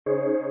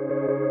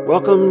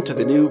Welcome to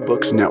the New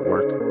Books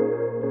Network.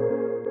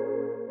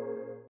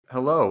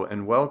 Hello,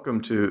 and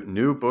welcome to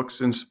New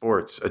Books in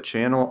Sports, a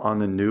channel on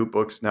the New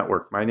Books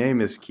Network. My name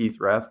is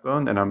Keith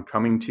Rathbone, and I'm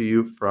coming to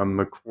you from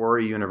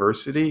Macquarie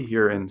University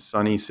here in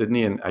sunny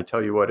Sydney. And I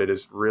tell you what, it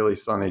is really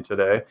sunny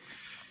today.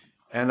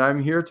 And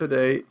I'm here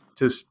today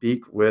to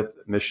speak with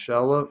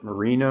Michella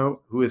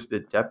Marino, who is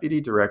the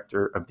Deputy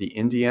Director of the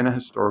Indiana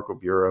Historical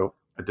Bureau,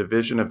 a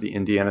division of the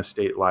Indiana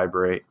State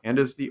Library, and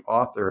is the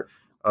author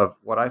of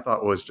what I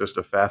thought was just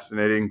a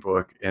fascinating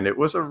book. And it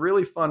was a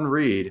really fun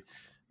read,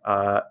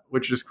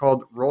 which is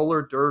called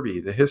Roller Derby,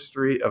 The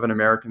History of an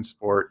American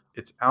Sport.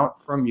 It's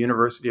out from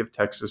University of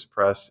Texas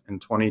Press in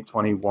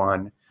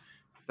 2021.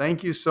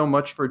 Thank you so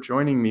much for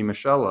joining me,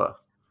 Michella.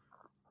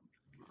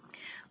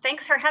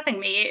 Thanks for having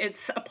me.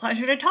 It's a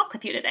pleasure to talk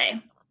with you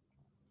today.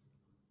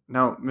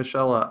 Now,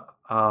 Michella,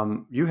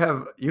 you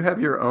have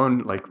your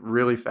own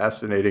really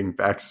fascinating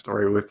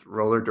backstory with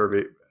roller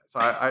derby. So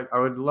I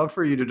would love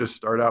for you to just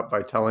start out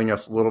by telling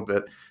us a little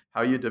bit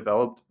how you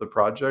developed the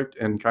project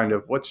and kind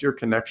of what's your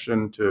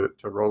connection to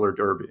roller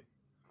derby.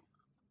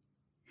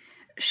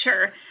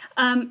 Sure.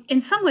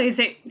 In some ways,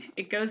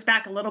 it goes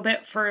back a little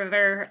bit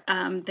further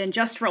than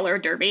just roller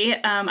derby.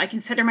 I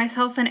consider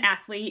myself an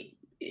athlete.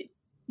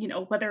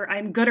 Whether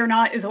I'm good or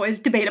not is always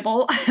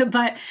debatable,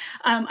 but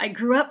I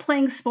grew up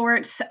playing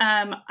sports.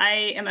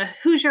 I am a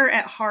Hoosier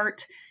at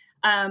heart.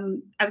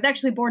 I was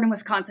actually born in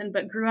Wisconsin,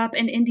 but grew up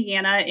in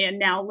Indiana and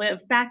now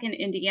live back in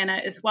Indiana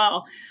as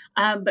well.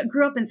 But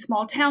grew up in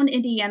small town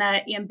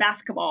Indiana, and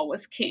basketball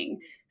was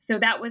king. So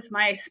that was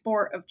my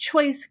sport of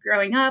choice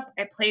growing up.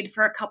 I played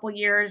for a couple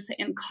years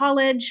in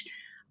college.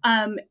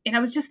 And I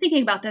was just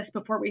thinking about this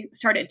before we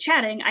started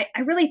chatting.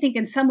 I really think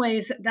in some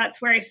ways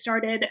that's where I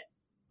started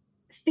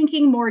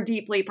thinking more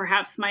deeply.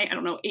 Perhaps my,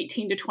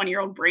 18 to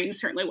 20-year-old brain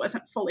certainly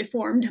wasn't fully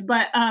formed,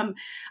 but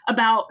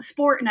about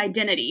sport and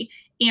identity.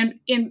 And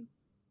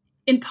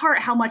in part,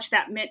 how much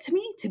that meant to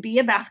me to be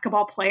a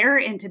basketball player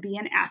and to be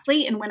an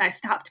athlete. And when I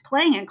stopped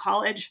playing in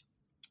college,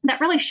 that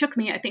really shook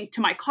me, I think,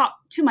 to my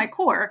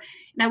core.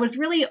 And I was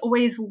really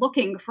always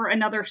looking for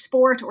another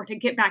sport or to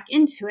get back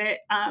into it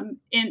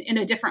in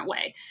a different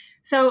way.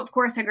 So, of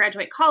course, I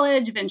graduate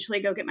college,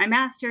 eventually go get my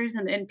master's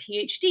and then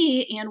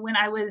PhD. And when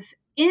I was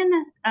in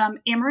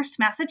Amherst,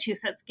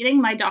 Massachusetts,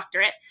 getting my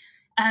doctorate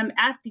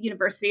at the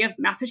University of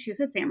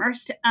Massachusetts,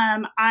 Amherst,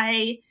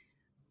 I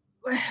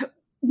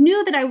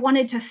knew that I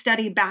wanted to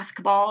study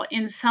basketball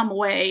in some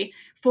way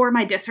for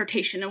my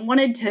dissertation and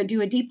wanted to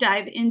do a deep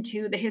dive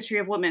into the history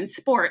of women's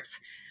sports.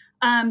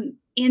 And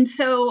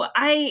so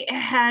I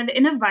had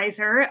an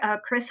advisor,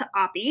 Chris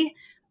Oppie,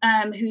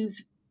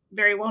 who's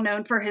very well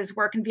known for his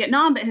work in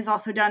Vietnam, but has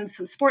also done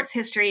some sports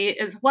history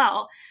as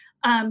well,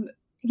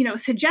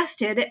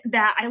 suggested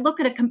that I look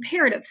at a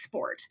comparative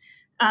sport,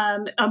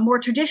 a more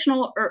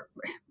traditional, or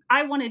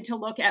I wanted to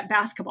look at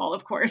basketball,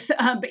 of course,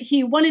 but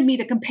he wanted me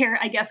to compare,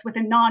 I guess, with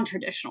a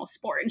non-traditional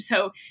sport. And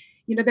so,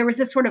 there was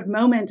this sort of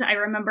moment I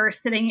remember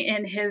sitting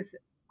in his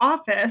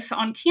office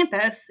on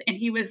campus, and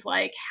he was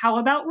like, "How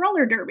about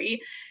roller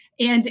derby?"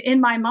 And in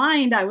my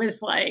mind, I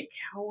was like,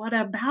 what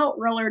about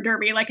roller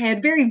derby? Like I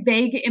had very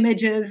vague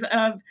images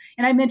of,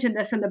 and I mentioned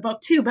this in the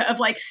book too, but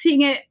of like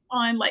seeing it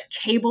on like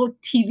cable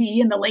TV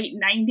in the late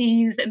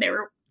 90s, and they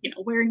were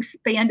wearing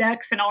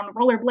spandex and on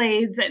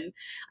rollerblades. And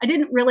I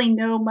didn't really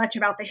know much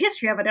about the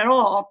history of it at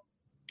all.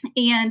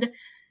 And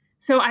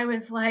so I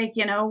was like,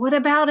 what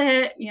about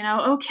it?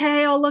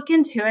 Okay, I'll look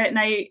into it. And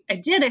I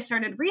did. I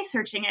started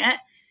researching it.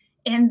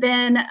 And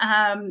then,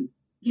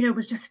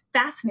 was just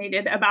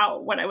fascinated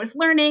about what I was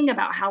learning,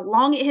 about how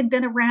long it had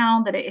been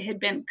around, that it had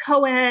been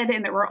co-ed,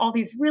 and there were all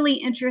these really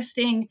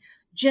interesting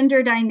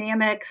gender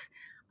dynamics.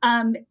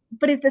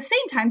 But at the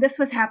same time, this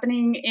was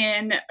happening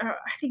in, I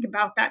think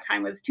about that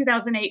time was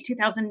 2008,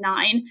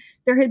 2009.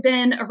 There had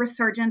been a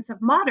resurgence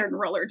of modern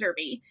roller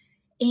derby.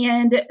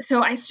 And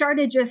so I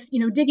started just,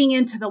 digging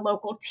into the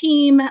local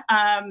team.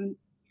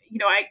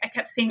 I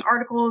kept seeing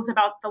articles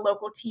about the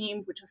local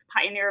team, which was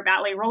Pioneer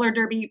Valley Roller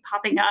Derby,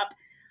 popping up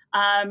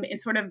in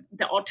sort of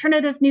the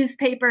alternative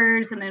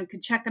newspapers, and then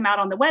could check them out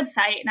on the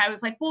website. And I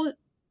was like, well,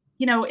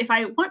 if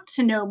I want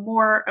to know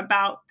more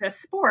about the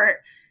sport,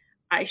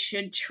 I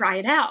should try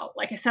it out.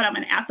 Like I said, I'm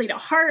an athlete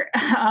at heart.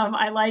 I'm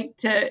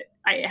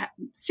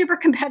super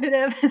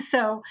competitive.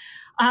 So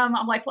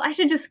I'm like, well, I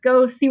should just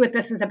go see what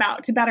this is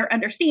about to better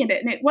understand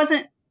it. And it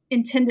wasn't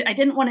intended, I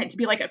didn't want it to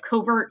be like a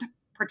covert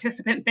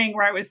participant thing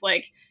where I was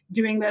like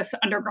doing this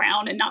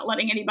underground and not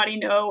letting anybody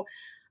know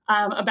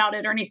about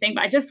it or anything,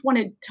 but I just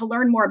wanted to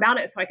learn more about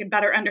it so I could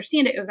better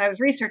understand it as I was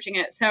researching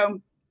it.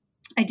 So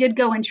I did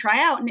go and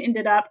try out and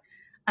ended up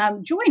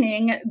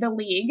joining the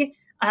league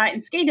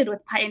and skated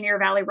with Pioneer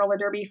Valley Roller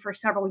Derby for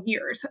several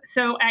years.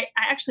 So I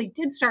actually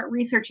did start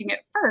researching it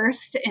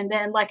first. And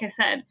then, like I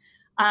said,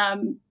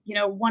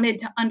 wanted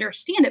to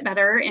understand it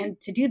better. And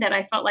to do that,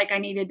 I felt like I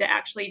needed to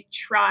actually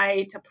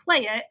try to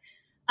play it.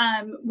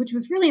 Which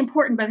was really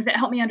important because it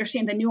helped me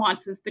understand the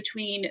nuances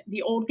between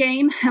the old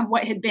game,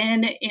 what had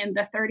been in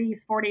the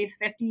 30s, 40s,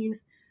 50s,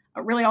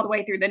 really all the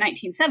way through the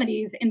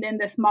 1970s, and then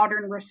this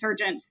modern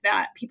resurgence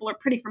that people are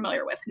pretty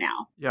familiar with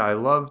now. Yeah, I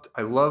loved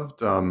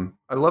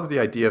the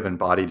idea of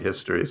embodied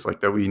histories,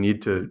 like that we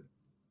need to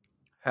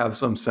have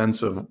some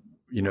sense of,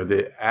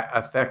 the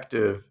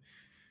effective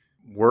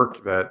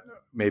work that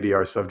maybe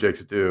our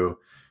subjects do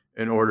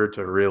in order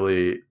to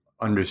really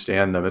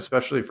understand them,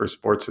 especially for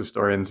sports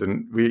historians.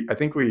 And I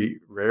think we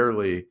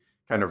rarely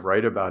kind of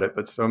write about it,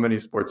 but so many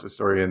sports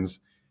historians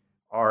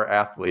are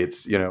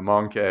athletes,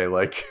 Monkey,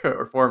 like,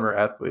 or former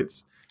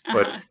athletes.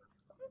 But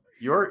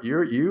Uh-huh.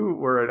 you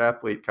were an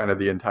athlete kind of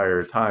the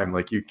entire time.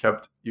 Like you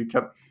kept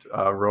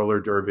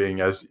roller derbying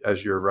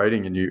as you're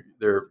writing, and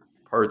there are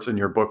parts in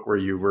your book where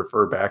you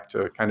refer back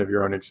to kind of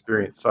your own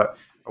experience. So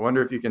I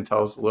wonder if you can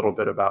tell us a little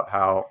bit about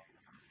how,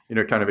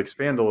 kind of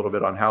expand a little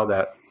bit on how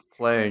that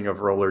playing of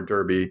roller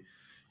derby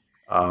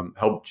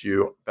helped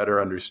you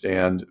better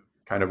understand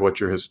kind of what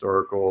your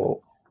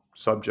historical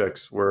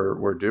subjects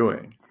were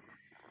doing.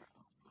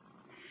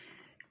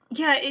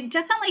 Yeah, it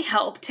definitely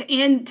helped.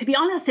 And to be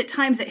honest, at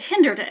times it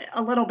hindered it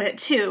a little bit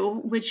too,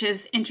 which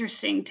is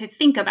interesting to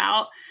think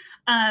about.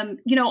 On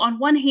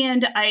one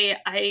hand,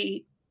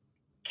 I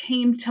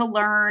came to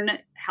learn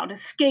how to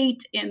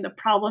skate and the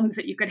problems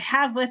that you could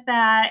have with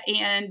that,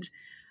 and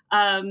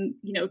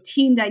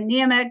team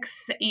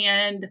dynamics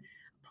and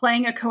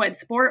playing a co-ed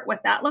sport,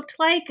 what that looked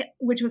like,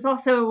 which was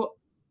also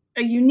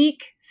a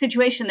unique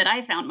situation that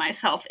I found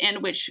myself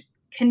in, which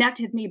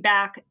connected me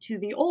back to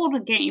the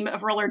old game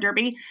of roller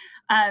derby.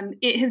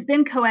 It has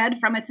been co-ed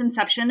from its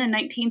inception in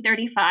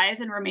 1935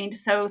 and remained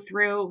so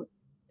through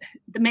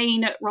the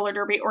main roller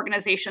derby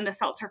organization, the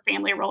Seltzer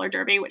Family Roller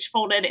Derby, which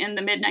folded in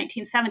the mid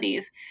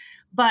 1970s.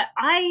 But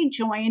I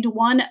joined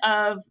one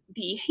of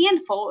the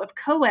handful of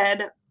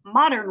co-ed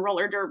modern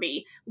roller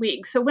derby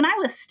leagues. So when I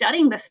was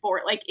studying the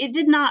sport, like, it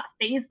did not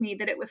faze me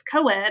that it was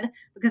co-ed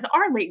because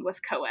our league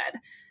was co-ed.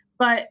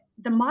 But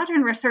the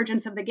modern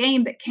resurgence of the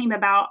game that came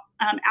about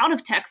out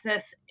of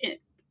Texas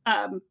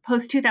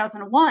post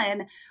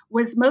 2001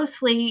 was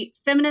mostly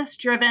feminist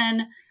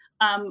driven,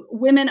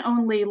 women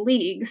only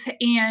leagues.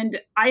 And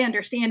I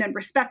understand and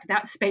respect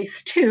that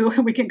space too.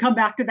 We can come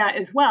back to that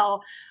as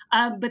well.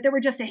 But there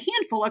were just a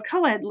handful of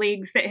co-ed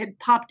leagues that had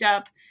popped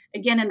up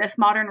again in this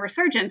modern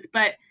resurgence.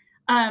 But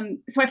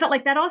so I felt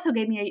like that also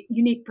gave me a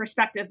unique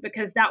perspective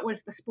because that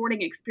was the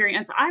sporting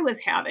experience I was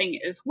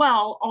having as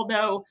well.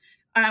 Although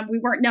we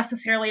weren't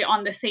necessarily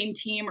on the same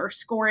team or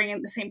scoring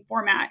in the same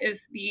format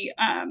as the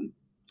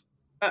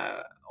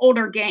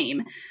older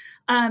game.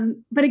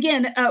 But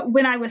again,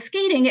 when I was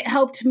skating, it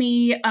helped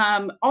me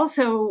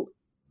also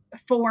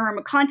form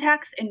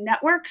contacts and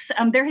networks.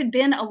 There had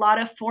been a lot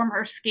of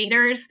former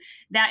skaters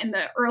that in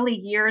the early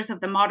years of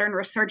the modern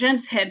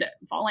resurgence had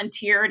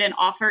volunteered and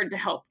offered to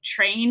help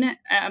train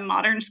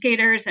modern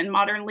skaters and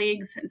modern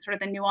leagues and sort of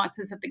the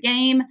nuances of the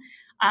game.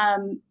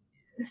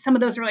 Some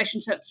of those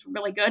relationships were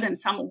really good and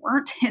some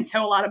weren't. And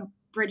so a lot of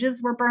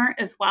bridges were burnt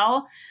as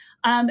well.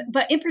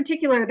 But in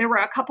particular, there were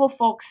a couple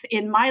folks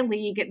in my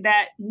league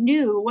that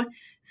knew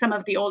some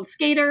of the old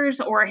skaters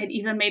or had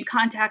even made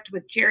contact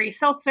with Jerry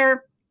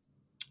Seltzer,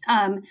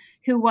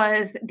 who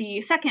was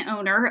the second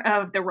owner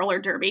of the roller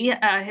derby.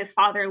 His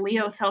father,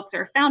 Leo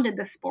Seltzer, founded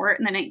the sport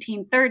in the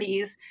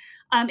 1930s.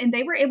 And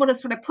they were able to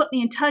sort of put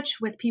me in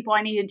touch with people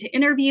I needed to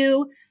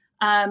interview,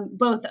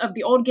 both of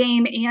the old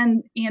game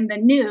and the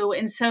new.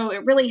 And so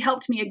it really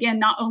helped me, again,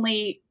 not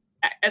only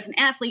as an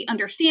athlete,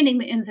 understanding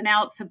the ins and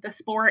outs of the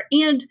sport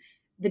and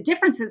the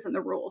differences in the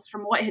rules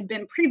from what had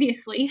been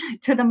previously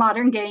to the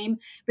modern game,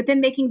 but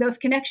then making those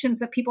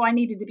connections of people I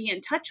needed to be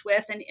in touch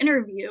with and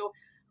interview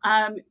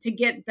to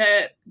get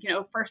the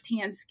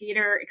firsthand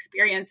skater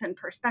experience and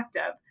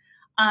perspective.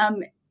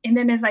 And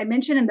then, as I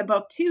mentioned in the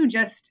book too,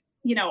 just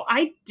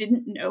I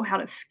didn't know how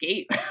to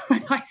skate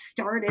when I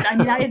started. I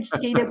mean, I had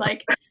skated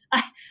like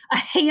a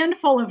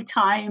handful of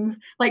times,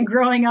 like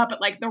growing up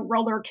at like the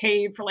roller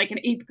cave for like an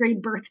 8th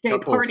grade birthday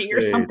party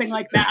or something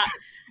like that.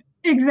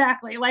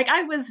 Exactly. Like,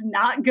 I was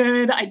not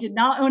good. I did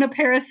not own a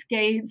pair of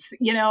skates,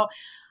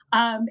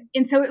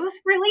 and so it was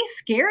really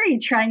scary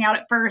trying out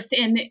at first.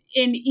 And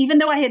even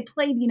though I had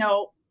played,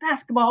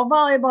 basketball,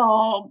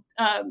 volleyball,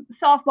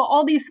 softball,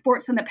 all these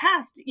sports in the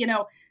past,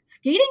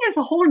 skating is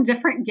a whole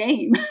different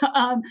game,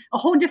 a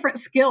whole different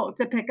skill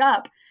to pick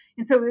up.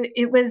 And so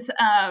it was,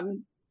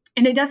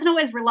 and it doesn't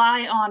always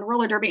rely on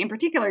roller derby in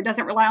particular. It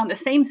doesn't rely on the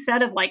same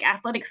set of like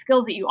athletic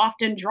skills that you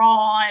often draw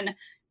on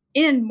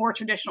in more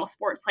traditional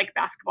sports like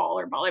basketball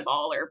or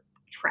volleyball or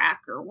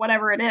track or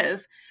whatever it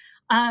is.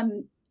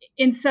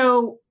 And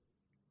so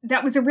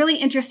that was a really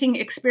interesting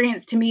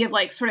experience to me of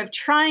like sort of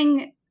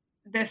trying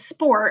this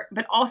sport,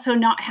 but also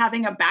not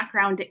having a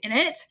background in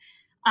it.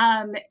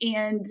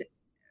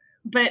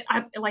 But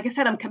like I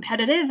said, I'm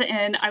competitive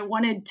and I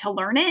wanted to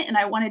learn it and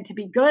I wanted to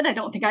be good. I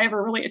don't think I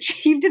ever really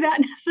achieved that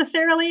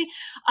necessarily.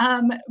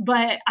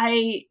 But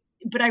I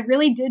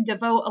really did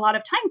devote a lot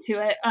of time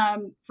to it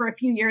for a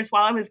few years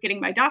while I was getting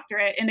my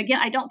doctorate. And again,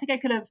 I don't think I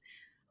could have,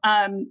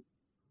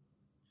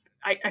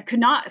 I could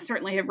not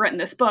certainly have written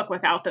this book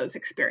without those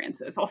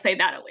experiences. I'll say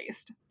that at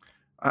least.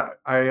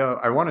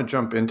 I want to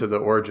jump into the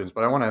origins,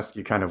 but I want to ask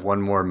you kind of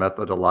one more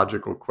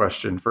methodological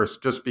question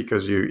first, just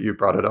because you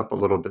brought it up a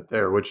little bit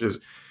there, which is,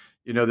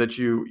 that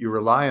you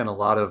rely on a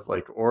lot of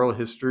like oral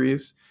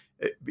histories,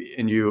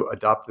 and you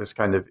adopt this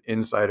kind of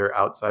insider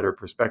outsider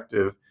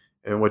perspective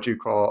and what you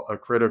call a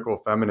critical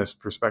feminist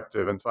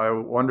perspective. And so I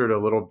wondered a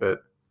little bit.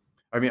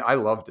 I mean, I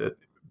loved it,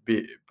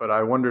 but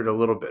I wondered a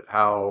little bit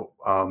how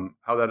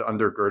that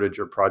undergirded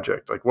your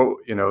project. Like, what,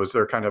 is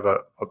there kind of a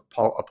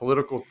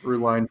political through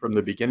line from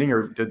the beginning,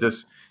 or did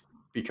this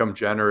become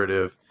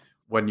generative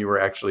when you were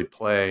actually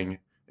playing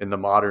in the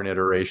modern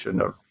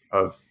iteration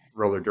of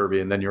roller derby,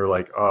 and then you were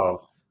like,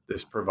 oh,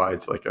 this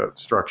provides like a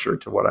structure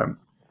to what I'm,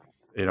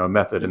 a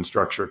method and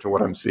structure to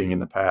what I'm seeing in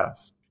the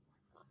past?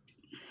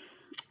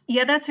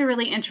 Yeah, that's a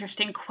really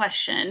interesting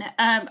question.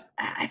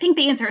 I think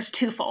the answer is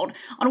twofold.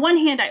 On one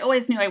hand, I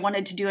always knew I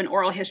wanted to do an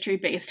oral history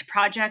based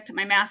project.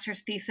 My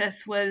master's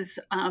thesis was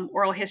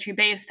oral history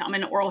based. I'm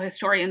an oral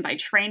historian by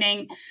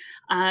training.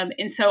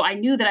 And so I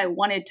knew that I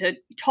wanted to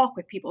talk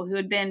with people who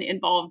had been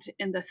involved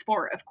in the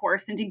sport, of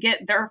course, and to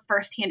get their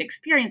firsthand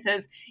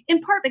experiences, in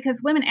part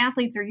because women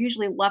athletes are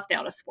usually left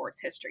out of sports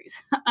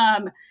histories.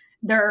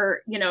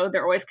 They're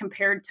always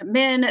compared to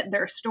men.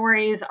 Their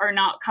stories are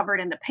not covered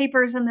in the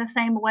papers in the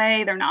same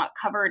way. They're not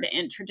covered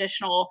in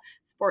traditional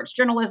sports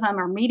journalism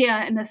or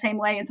media in the same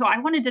way. And so I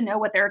wanted to know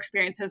what their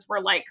experiences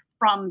were like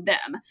from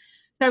them.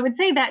 So I would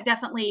say that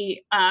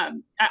definitely,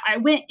 I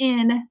went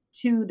in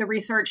to the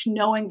research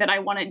knowing that I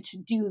wanted to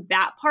do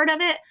that part of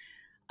it.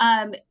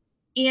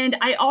 And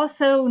I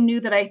also knew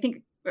that I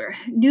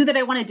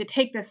wanted to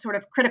take this sort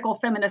of critical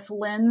feminist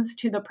lens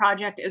to the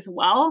project as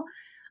well.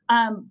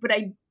 But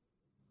I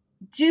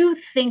do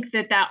think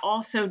that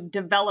also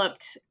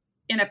developed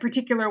in a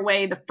particular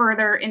way the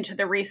further into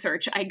the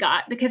research I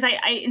got, because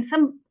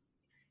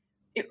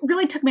it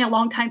really took me a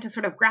long time to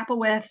sort of grapple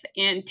with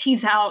and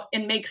tease out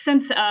and make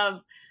sense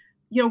of,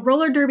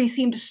 roller derby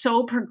seemed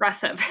so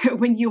progressive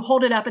when you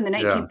hold it up in the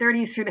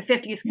 1930s through the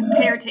 50s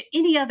compared to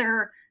any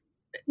other,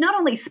 not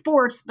only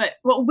sports, but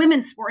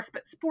women's sports,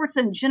 but sports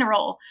in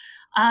general.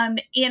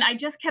 And I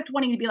just kept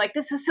wanting to be like,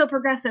 this is so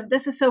progressive.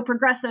 This is so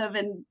progressive.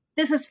 And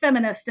this is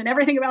feminist and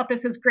everything about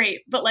this is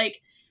great. But like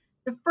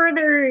the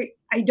further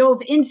I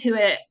dove into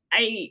it,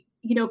 I,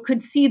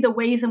 could see the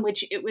ways in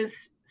which it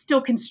was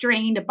still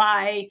constrained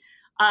by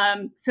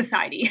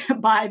society,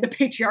 by the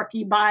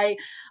patriarchy, by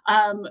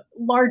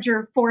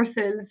larger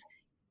forces.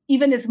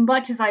 Even as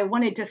much as I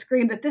wanted to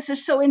scream that this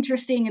is so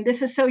interesting and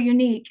this is so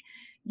unique,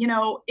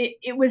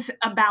 it was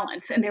a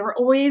balance, and they were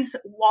always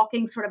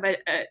walking sort of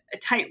a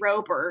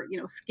tightrope, or,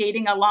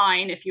 skating a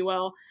line, if you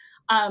will,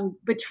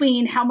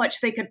 between how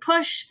much they could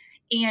push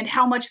and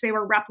how much they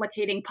were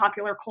replicating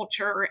popular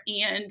culture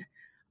and,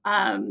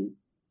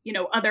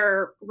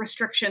 other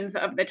restrictions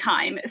of the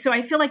time. So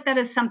I feel like that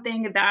is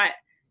something that,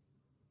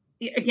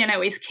 again, I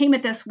always came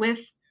at this with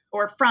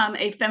or from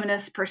a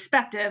feminist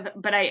perspective,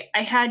 but I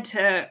had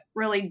to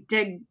really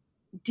dig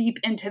deep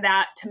into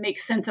that to make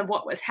sense of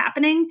what was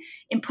happening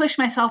and push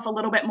myself a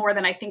little bit more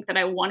than I think that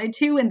I wanted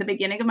to in the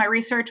beginning of my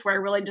research, where I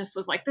really just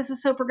was like, this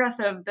is so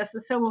progressive. This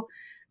is so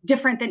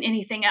different than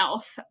anything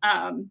else.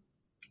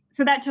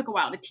 So that took a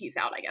while to tease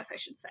out, I guess I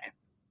should say.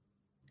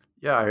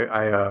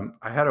 Yeah,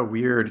 I had a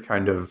weird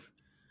kind of,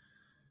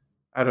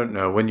 I don't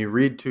know, when you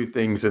read two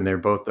things and they're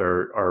both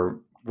are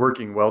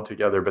working well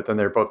together, but then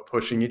they're both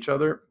pushing each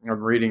other.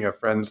 I'm reading a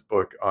friend's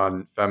book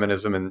on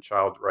feminism and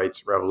child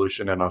rights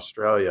revolution in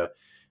Australia,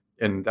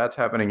 and that's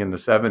happening in the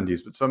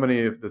 70s. But so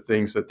many of the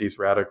things that these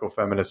radical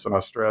feminists in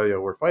Australia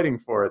were fighting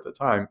for at the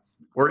time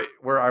were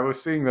where I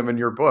was seeing them in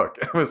your book.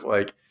 It was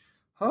like,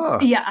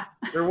 Yeah.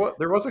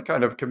 there was a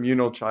kind of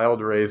communal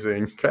child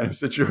raising kind of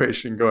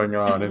situation going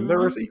on, and there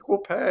was equal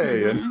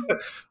pay and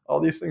all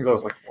these things. I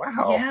was like,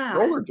 wow,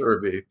 roller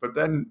derby. But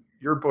then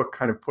your book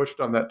kind of pushed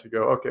on that to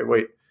go, okay,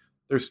 wait,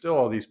 there's still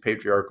all these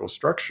patriarchal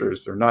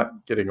structures. They're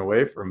not getting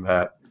away from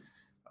that.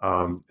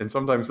 And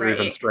sometimes they're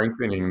even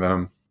strengthening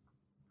them.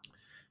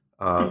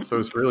 So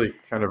it's really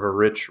kind of a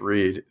rich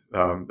read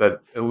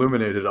that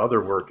illuminated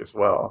other work as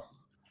well.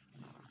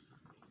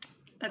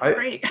 That's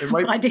great. I'm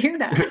glad to hear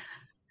that.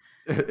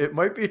 It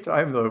might be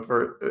time, though,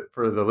 for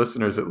the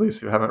listeners, at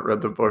least, who haven't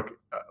read the book.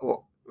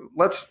 Well,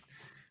 let's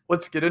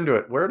get into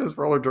it. Where does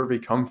roller derby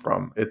come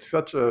from? It's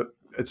such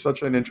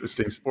an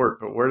interesting sport,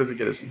 but where does it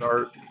get its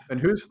start?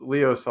 And who's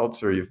Leo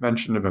Seltzer? You've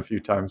mentioned him a few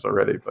times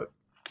already, but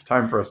it's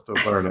time for us to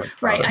learn it.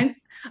 Right.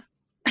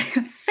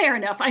 Fair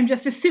enough. I'm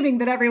just assuming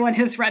that everyone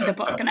has read the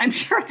book, and I'm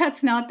sure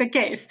that's not the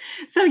case.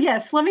 So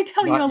yes, let me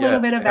tell you a little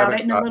bit about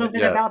it and a little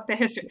bit about the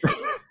history.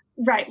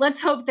 Right. Let's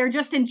hope they're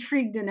just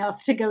intrigued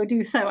enough to go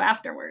do so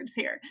afterwards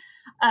here.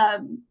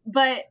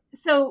 But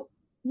so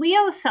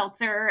Leo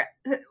Seltzer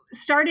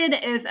started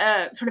as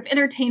a sort of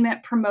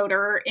entertainment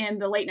promoter in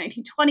the late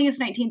 1920s,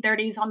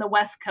 1930s on the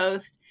West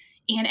Coast.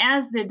 And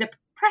as the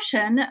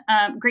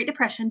Great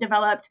Depression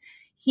developed,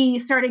 he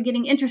started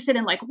getting interested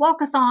in like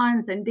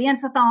walkathons and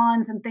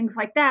dance-a-thons and things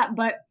like that.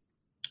 But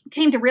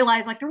came to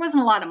realize like there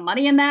wasn't a lot of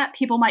money in that.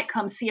 People might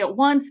come see it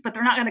once, but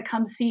they're not going to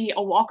come see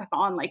a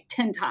walkathon like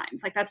 10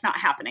 times. Like that's not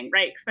happening,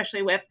 right?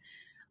 Especially with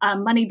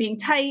money being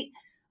tight.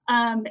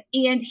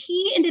 And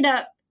he ended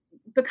up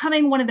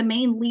becoming one of the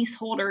main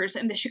leaseholders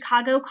in the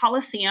Chicago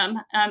Coliseum,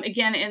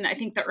 again, in I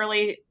think the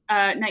early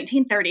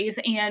 1930s,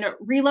 and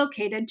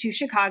relocated to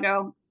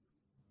Chicago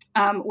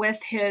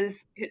with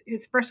his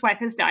first wife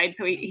has died.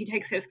 So he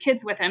takes his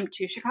kids with him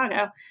to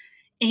Chicago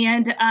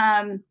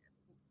and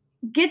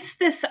gets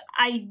this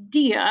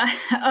idea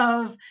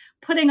of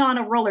putting on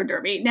a roller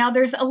derby. Now,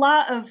 there's a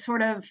lot of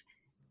sort of,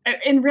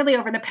 and really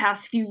over the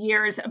past few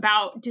years,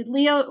 about did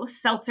Leo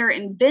Seltzer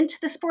invent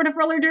the sport of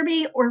roller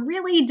derby, or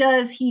really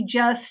does he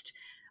just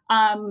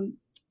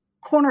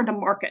corner the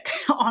market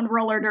on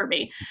roller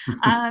derby?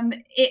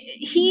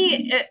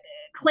 He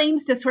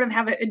claims to sort of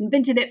have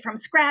invented it from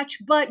scratch,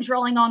 but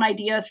drawing on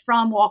ideas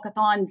from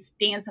walkathons,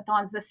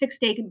 dance-a-thons, the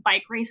 6-day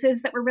bike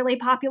races that were really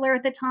popular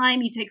at the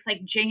time. He takes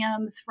like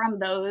jams from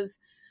those.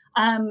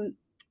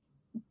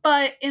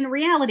 But in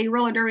reality,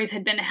 roller derbies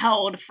had been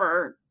held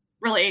for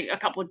really a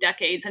couple of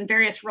decades and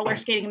various roller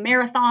skating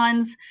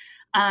marathons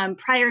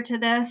prior to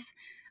this.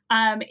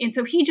 And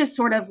so he just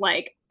sort of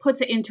like puts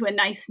it into a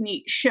nice,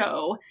 neat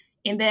show.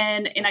 And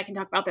I can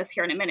talk about this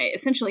here in a minute,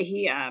 essentially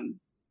he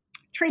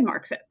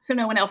trademarks it so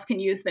no one else can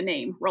use the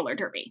name roller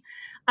derby.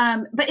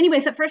 But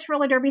anyways, the first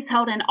roller derby is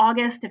held in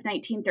August of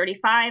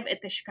 1935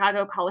 at the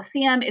Chicago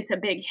Coliseum. It's a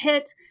big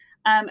hit.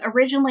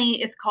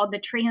 Originally, it's called the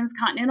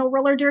Transcontinental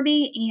Roller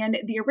Derby, and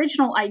the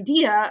original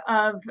idea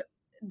of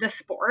the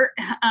sport,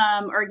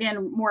 or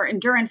again, more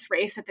endurance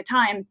race at the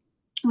time,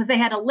 was they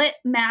had a lit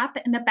map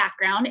in the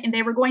background, and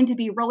they were going to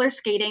be roller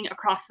skating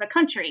across the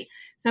country.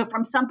 So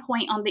from some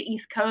point on the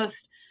East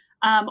Coast,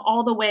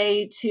 all the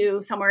way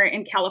to somewhere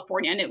in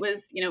California, and it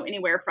was,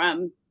 anywhere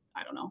from,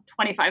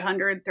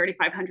 2,500,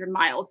 3,500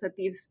 miles that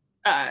these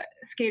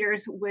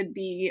skaters would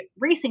be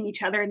racing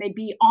each other, and they'd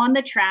be on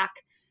the track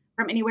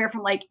from anywhere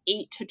from like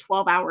 8 to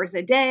 12 hours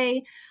a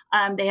day.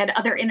 They had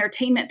other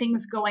entertainment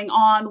things going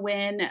on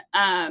when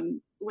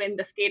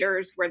the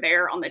skaters were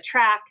there on the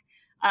track,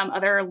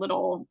 other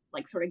little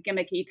like sort of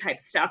gimmicky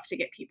type stuff to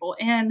get people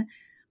in.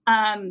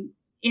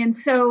 And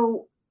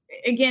so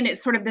again,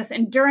 it's sort of this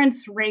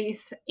endurance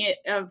race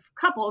of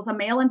couples, a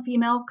male and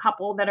female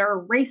couple that are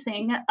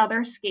racing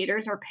other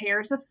skaters or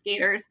pairs of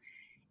skaters.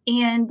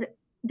 And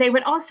they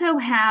would also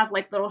have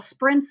like little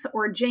sprints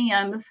or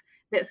jams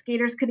that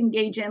skaters could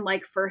engage in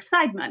like for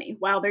side money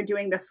while they're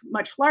doing this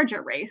much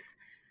larger race.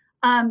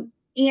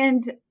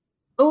 And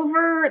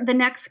over the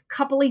next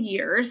couple of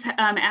years,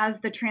 as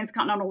the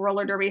Transcontinental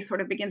Roller Derby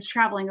sort of begins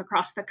traveling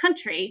across the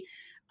country,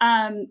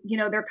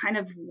 they're kind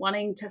of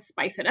wanting to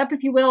spice it up,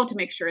 if you will, to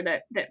make sure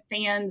that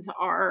fans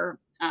are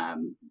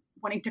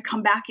wanting to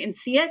come back and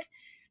see it.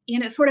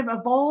 And it sort of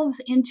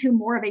evolves into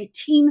more of a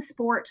team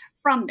sport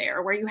from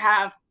there, where you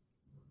have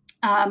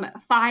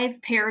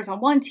 5 pairs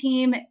on one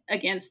team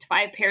against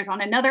 5 pairs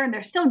on another, and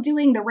they're still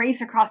doing the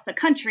race across the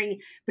country,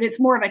 but it's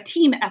more of a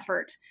team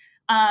effort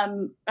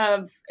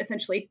of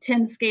essentially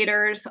 10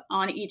 skaters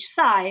on each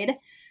side.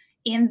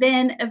 And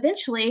then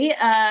eventually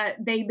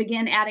they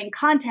begin adding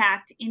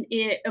contact, and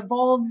it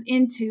evolves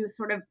into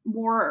sort of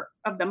more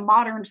of the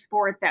modern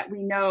sport that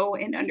we know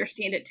and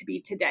understand it to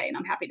be today. And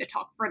I'm happy to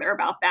talk further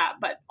about that,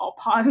 but I'll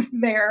pause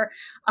there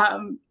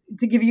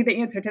to give you the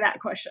answer to that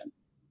question.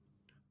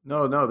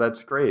 No,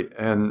 that's great.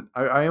 And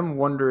I am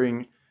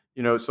wondering,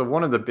 so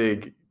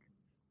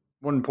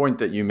one point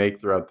that you make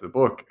throughout the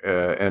book,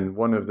 and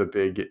one of the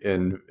big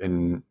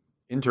in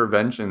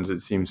interventions it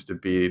seems to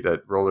be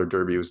that roller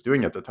derby was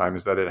doing at the time,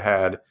 is that it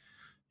had,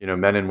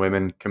 men and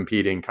women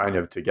competing kind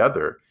of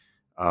together,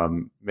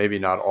 maybe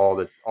not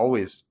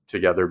always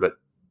together, but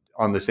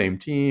on the same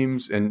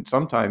teams and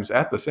sometimes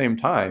at the same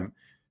time.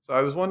 So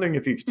I was wondering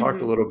if you could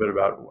talk a little bit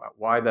about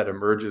why that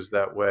emerges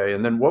that way,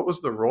 and then what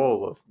was the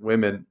role of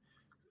women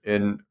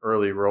in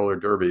early roller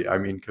derby? I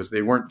mean, because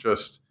they weren't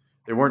just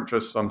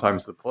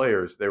sometimes the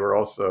players; they were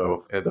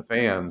also the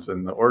fans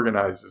and the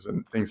organizers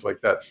and things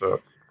like that.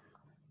 So,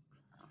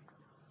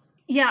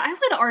 yeah, I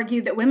would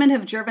argue that women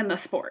have driven the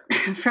sport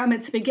from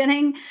its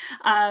beginning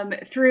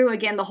through,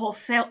 again, the whole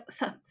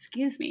seltzer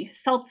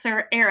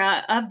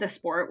era of the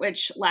sport,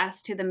 which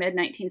lasts to the mid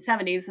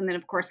 1970s, and then,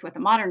 of course, with the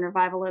modern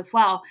revival as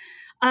well.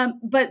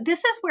 But this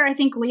is where I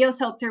think Leo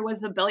Seltzer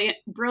was a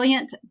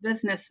brilliant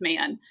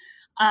businessman.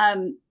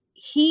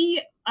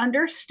 He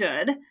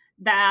understood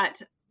that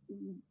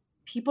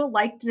people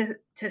liked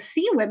to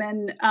see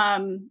women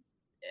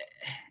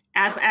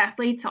as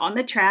athletes on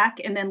the track,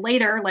 and then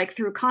later, like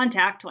through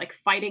contact, like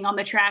fighting on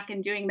the track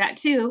and doing that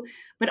too,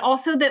 but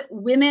also that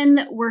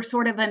women were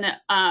sort of an,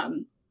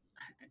 I'm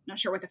not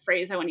sure what the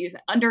phrase I want to use,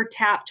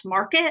 under-tapped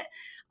market,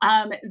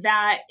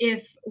 that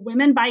if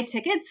women buy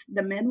tickets,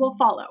 the men will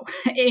follow,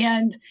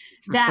 and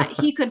that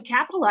he could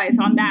capitalize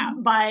on that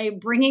by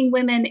bringing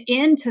women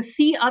in to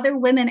see other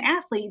women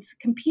athletes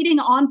competing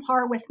on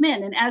par with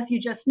men. And as you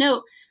just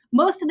note,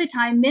 most of the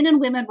time, men and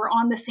women were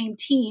on the same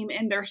team,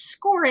 and their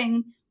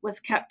scoring was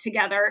kept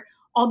together,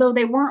 although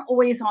they weren't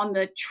always on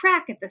the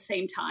track at the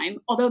same time,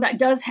 although that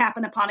does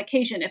happen upon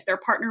occasion. If their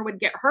partner would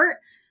get hurt,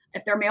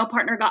 if their male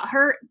partner got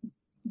hurt,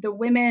 the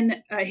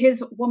women,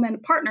 his woman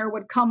partner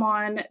would come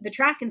on the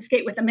track and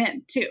skate with the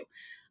men too.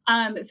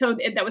 So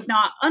that was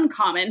not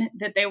uncommon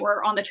that they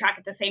were on the track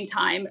at the same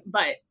time,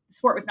 but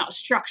sport was not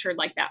structured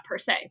like that per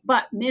se.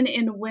 But men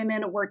and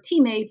women were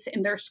teammates,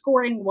 and their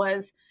scoring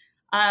was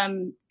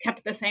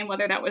kept the same,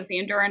 whether that was the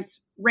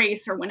endurance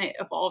race or when it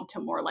evolved to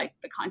more like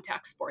the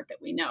contact sport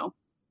that we know.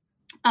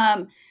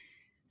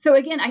 So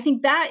again, I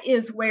think that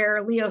is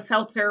where Leo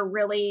Seltzer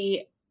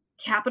really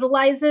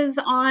capitalizes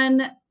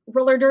on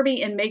roller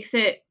derby and makes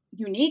it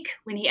unique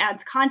when he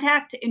adds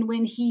contact and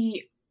when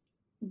he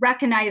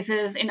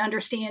recognizes and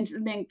understands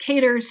and then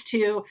caters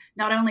to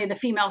not only the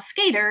female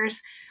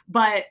skaters,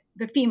 but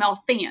the female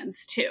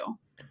fans too.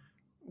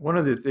 One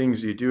of the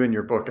things you do in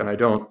your book, and I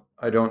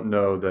don't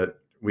know that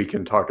we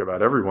can talk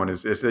about everyone,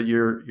 is that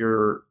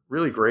you're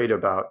really great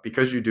about,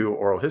 because you do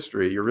oral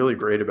history, you're really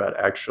great about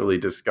actually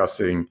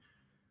discussing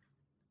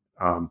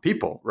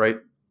people, right?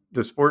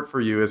 The sport for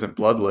you isn't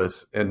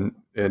bloodless, and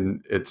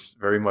it's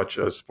very much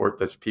a sport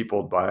that's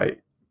peopled by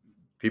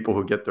people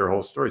who get their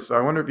whole story. So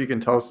I wonder if you can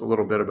tell us a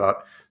little bit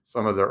about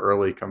some of the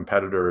early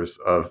competitors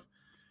of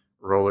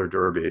roller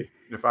derby.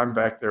 If I'm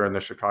back there in the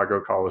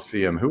Chicago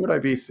Coliseum, who would I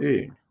be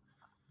seeing?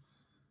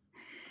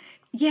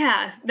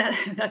 Yeah,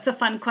 that's a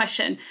fun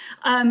question.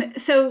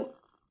 So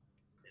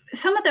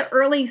some of the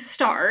early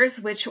stars,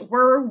 which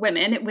were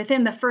women,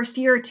 within the first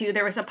year or two,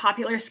 there was a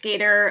popular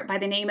skater by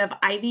the name of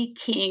Ivy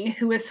King,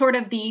 who was sort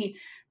of the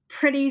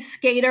pretty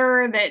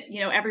skater that,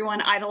 you know,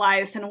 everyone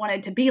idolized and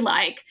wanted to be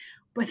like.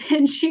 But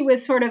then she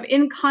was sort of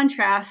in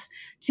contrast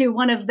to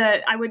one of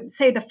the, I would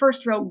say, the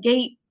first real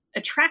gate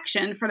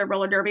attraction for the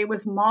roller derby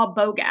was Ma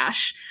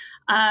Bogash.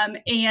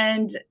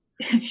 And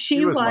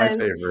she was my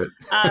favorite.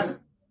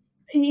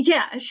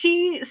 Yeah,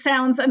 she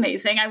sounds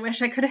amazing. I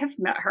wish I could have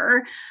met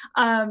her.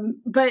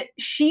 But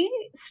she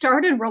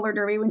started roller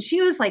derby when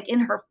she was like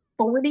in her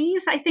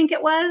 40s, I think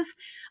it was.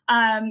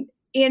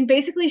 And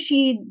basically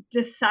she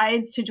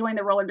decides to join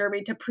the roller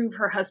derby to prove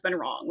her husband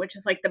wrong, which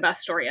is like the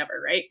best story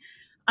ever, right?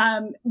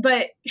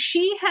 But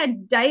she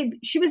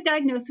was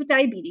diagnosed with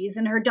diabetes,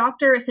 and her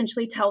doctor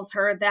essentially tells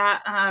her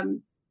that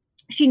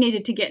she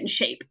needed to get in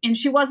shape. And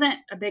she wasn't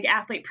a big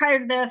athlete prior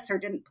to this or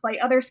didn't play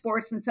other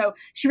sports. And so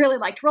she really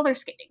liked roller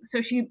skating.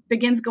 So she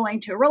begins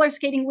going to a roller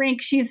skating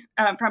rink. She's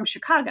from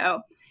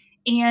Chicago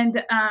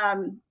and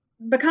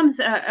becomes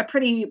a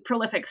pretty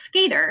prolific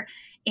skater.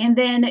 And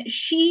then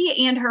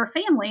she and her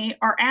family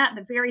are at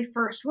the very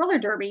first roller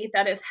derby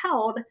that is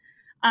held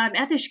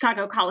at the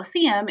Chicago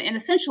Coliseum. And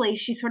essentially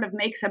she sort of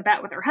makes a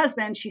bet with her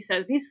husband. She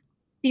says, these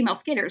female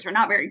skaters are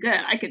not very good.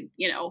 I could,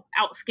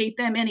 outskate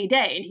them any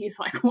day. And he's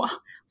like, well,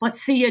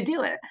 let's see you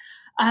do it.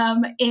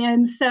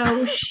 And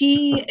so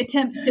she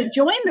attempts to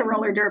join the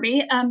roller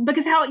derby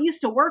because how it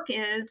used to work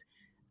is,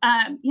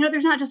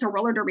 there's not just a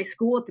roller derby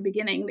school at the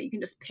beginning that you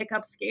can just pick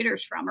up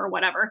skaters from or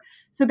whatever.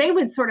 So they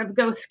would sort of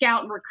go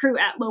scout and recruit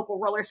at local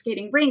roller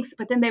skating rinks,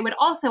 but then they would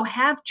also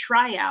have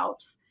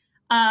tryouts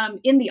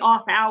in the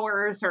off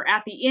hours or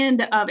at the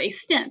end of a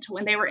stint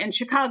when they were in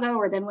Chicago,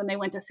 or then when they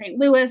went to St.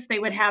 Louis, they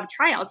would have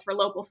tryouts for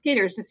local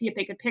skaters to see if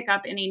they could pick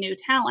up any new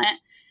talent.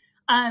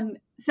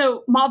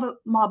 So Ma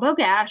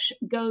Bogash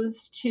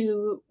goes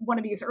to one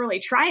of these early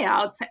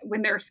tryouts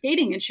when they're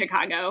skating in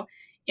Chicago,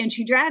 and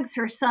she drags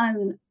her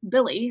son,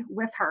 Billy,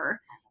 with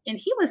her. And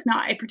he was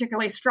not a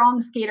particularly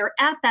strong skater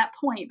at that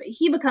point, but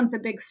he becomes a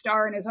big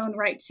star in his own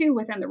right, too,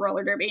 within the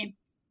roller derby.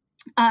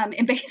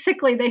 And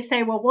basically they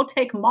say, well, we'll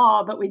take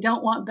Ma, but we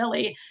don't want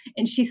Billy.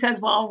 And she says,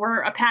 well,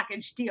 we're a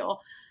package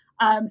deal.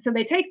 So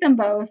they take them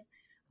both.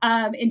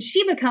 And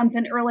she becomes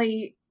an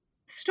early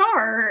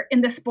star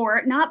in the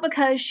sport, not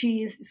because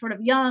she's sort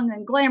of young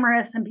and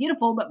glamorous and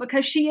beautiful, but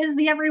because she is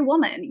the every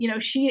woman.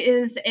 She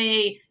is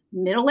a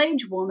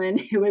middle-aged woman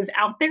who is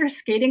out there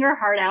skating her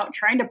heart out,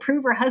 trying to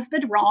prove her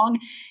husband wrong.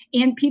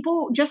 And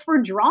people just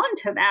were drawn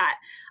to that.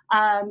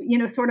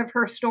 Sort of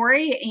her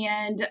story.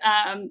 And,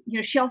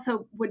 she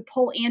also would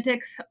pull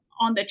antics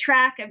on the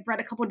track. I've read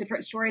a couple of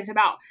different stories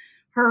about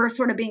her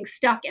sort of being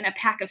stuck in a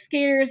pack of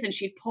skaters, and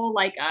she'd pull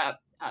like a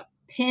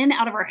pin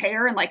out of her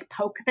hair and like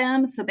poke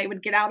them so they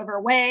would get out of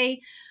her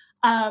way.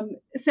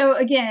 So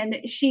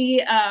again,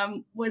 she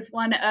was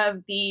one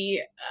of the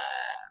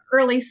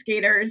early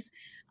skaters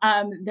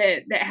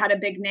that had a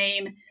big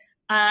name.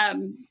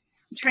 I'm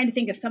trying to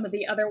think of some of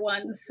the other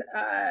ones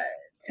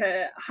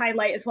to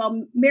highlight as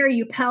well.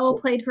 Mary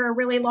Upel played for a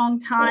really long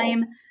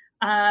time.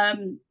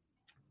 And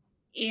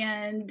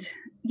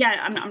yeah,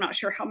 I'm not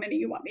sure how many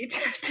you want me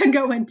to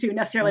go into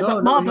necessarily,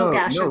 but Ma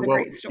Bogash is a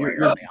great story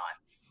early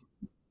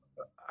on.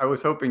 I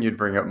was hoping you'd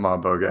bring up Ma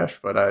Bogash,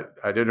 but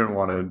I didn't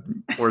want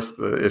to force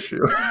the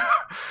issue.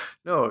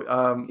 But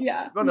I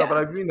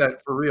mean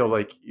that for real.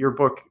 Like your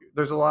book,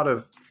 there's a lot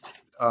of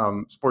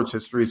sports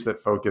histories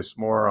that focus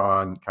more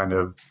on kind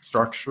of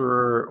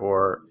structure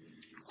or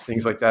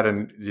things like that,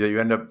 and you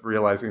end up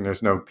realizing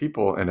there's no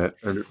people in it,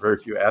 or very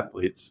few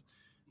athletes.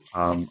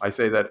 I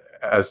say that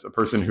as a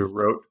person who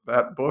wrote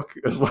that book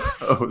as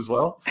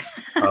well.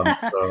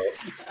 So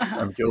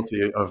I'm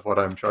guilty of what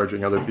I'm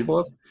charging other people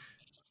of.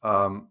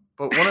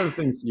 But one of the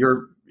things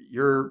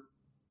your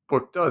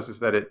book does is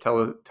that it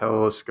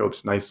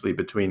telescopes nicely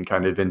between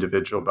kind of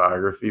individual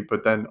biography,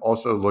 but then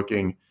also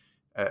looking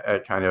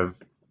at kind of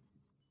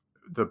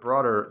the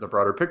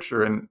broader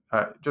picture, and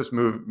just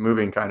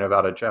moving kind of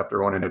out of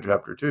chapter one into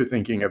chapter two,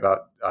 thinking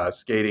about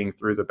skating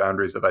through the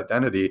boundaries of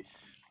identity.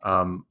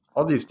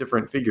 All these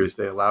different figures,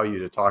 they allow you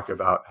to talk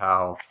about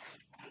how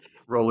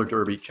roller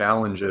derby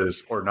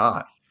challenges or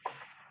not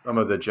some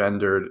of the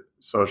gendered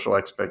social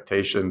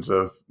expectations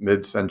of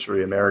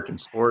mid-century American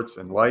sports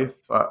and life.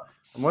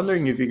 I'm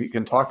wondering if you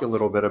can talk a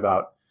little bit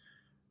about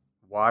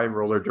why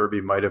roller derby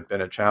might have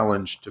been a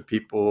challenge to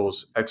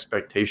people's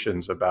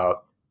expectations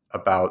about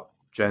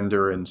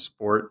gender in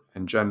sport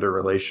and gender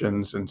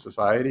relations in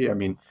society. I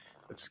mean,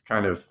 it's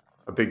kind of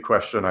a big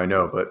question, I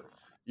know, but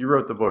you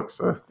wrote the book,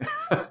 so.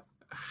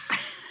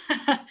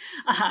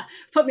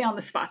 Put me on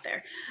the spot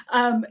there.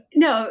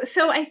 No,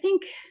 so I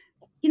think,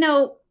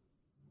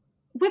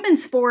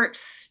 women's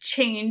sports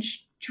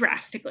changed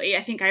drastically,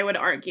 I think I would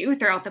argue,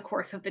 throughout the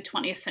course of the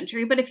 20th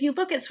century. But if you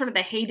look at sort of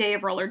the heyday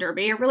of roller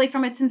derby, really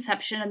from its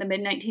inception in the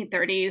mid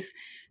 1930s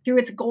through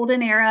its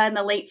golden era in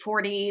the late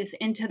 40s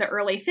into the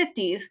early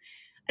 50s,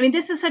 I mean,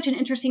 this is such an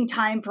interesting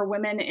time for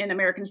women in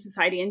American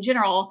society in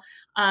general,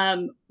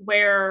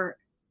 where,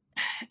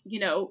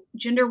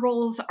 gender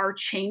roles are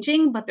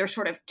changing, but they're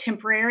sort of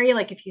temporary.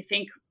 Like if you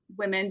think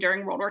women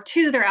during World War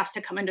II, they're asked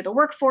to come into the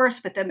workforce,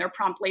 but then they're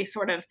promptly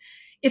sort of,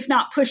 if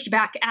not pushed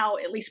back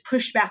out, at least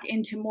pushed back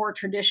into more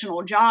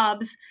traditional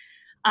jobs.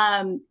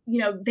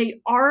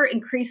 They are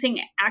increasing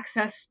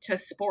access to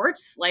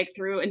sports, like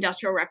through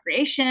industrial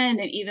recreation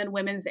and even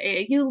women's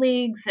AAU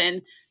leagues.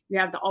 And you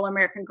have the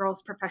All-American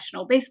Girls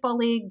Professional Baseball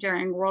League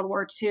during World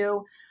War II.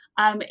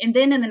 And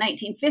then in the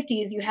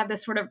 1950s, you have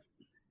this sort of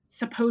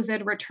supposed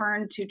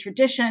return to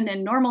tradition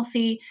and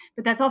normalcy,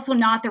 but that's also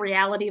not the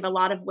reality of a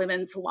lot of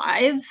women's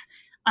lives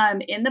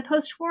in the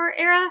post-war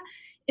era.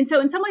 And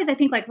so in some ways, I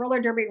think like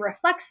roller derby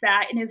reflects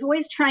that and is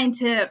always trying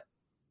to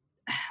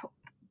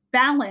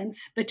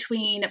balance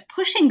between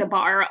pushing the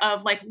bar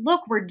of like,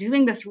 look, we're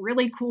doing this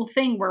really cool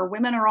thing where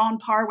women are on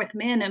par with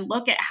men, and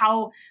look at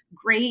how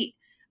great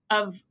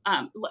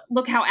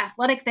look how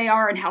athletic they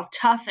are and how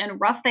tough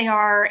and rough they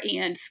are,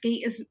 and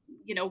skate as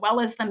well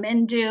as the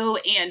men do,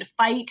 and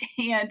fight,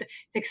 and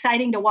it's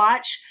exciting to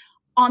watch.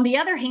 On the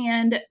other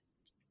hand,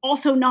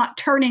 also not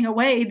turning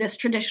away this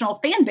traditional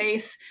fan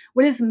base,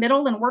 what is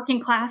middle and working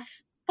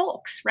class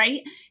folks,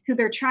 right? Who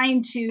they're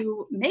trying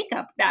to make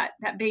up that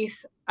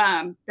base,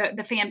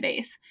 the fan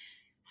base.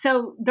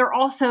 So they're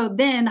also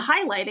then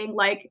highlighting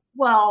like,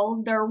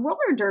 well, they're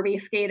roller derby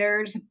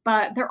skaters,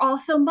 but they're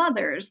also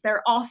mothers.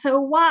 They're also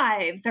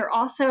wives. They're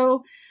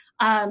also,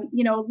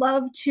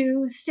 love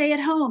to stay at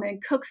home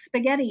and cook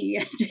spaghetti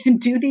and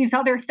do these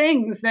other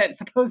things that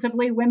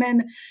supposedly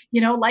women,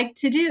 like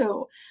to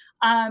do.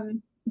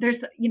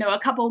 There's, a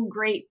couple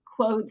great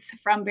quotes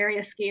from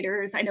various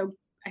skaters.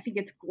 I think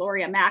it's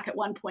Gloria Mack at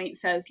one point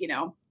says,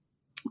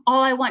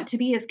 all I want to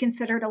be is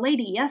considered a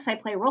lady. Yes, I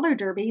play roller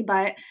derby,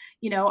 but,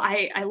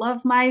 I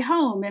love my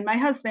home and my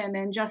husband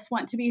and just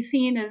want to be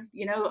seen as,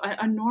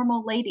 a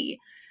normal lady.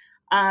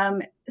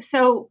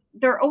 So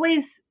they're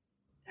always,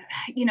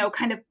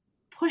 kind of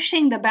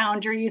pushing the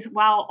boundaries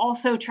while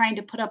also trying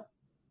to put up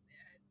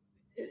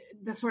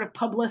the sort of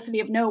publicity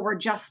of, no, we're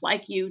just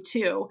like you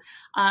too.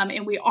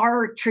 And we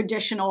are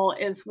traditional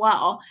as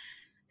well.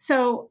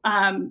 So,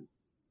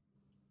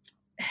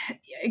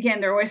 again,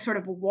 they're always sort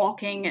of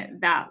walking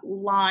that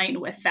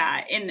line with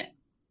that. And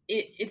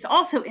it's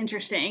also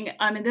interesting,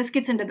 and this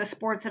gets into the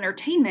sports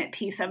entertainment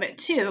piece of it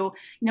too.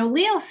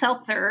 Leo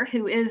Seltzer,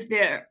 who is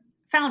the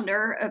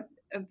founder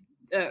of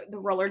the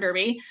roller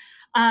derby,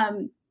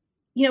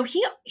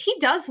 he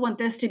does want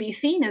this to be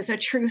seen as a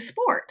true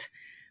sport.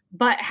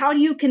 But how do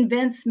you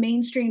convince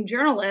mainstream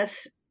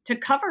journalists to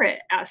cover it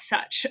as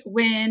such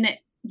when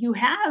you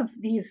have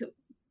these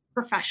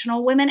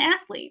professional women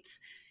athletes?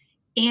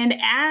 And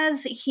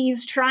as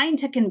he's trying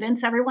to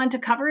convince everyone to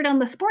cover it on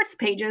the sports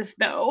pages,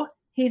 though,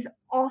 he's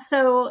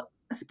also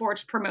a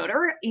sports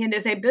promoter and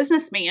is a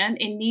businessman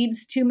and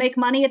needs to make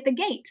money at the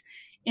gate.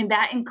 And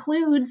that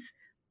includes,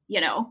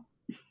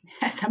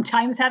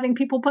 sometimes having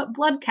people put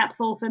blood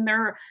capsules in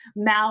their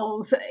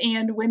mouths.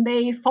 And when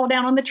they fall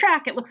down on the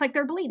track, it looks like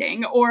they're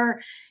bleeding. Or,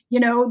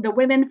 the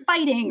women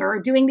fighting or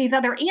doing these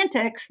other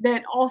antics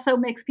that also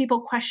makes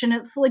people question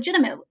its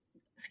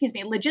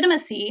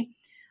legitimacy.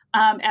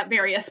 At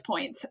various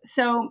points.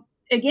 So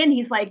again,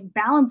 he's like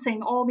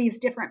balancing all these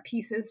different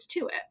pieces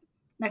to it.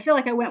 And I feel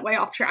like I went way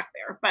off track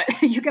there,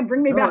 but you can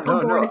bring me back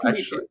on board if you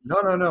need to.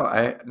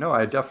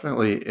 I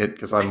definitely,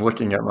 because I'm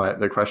looking at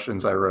the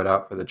questions I wrote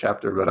out for the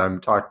chapter, but I'm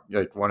talking,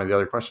 like one of the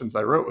other questions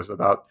I wrote was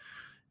about,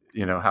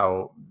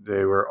 how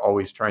they were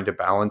always trying to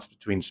balance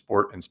between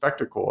sport and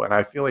spectacle. And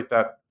I feel like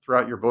that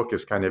throughout your book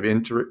is kind of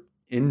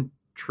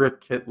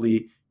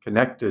intricately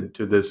connected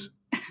to this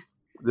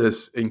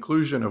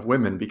inclusion of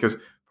women, because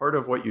part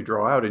of what you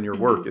draw out in your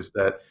work is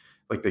that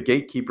like the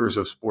gatekeepers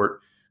of sport,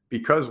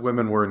 because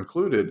women were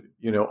included,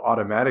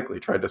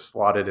 automatically tried to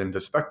slot it into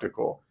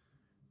spectacle.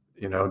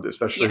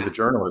 Especially the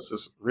journalists.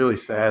 Is really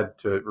sad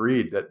to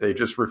read that they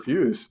just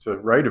refuse to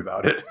write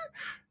about it.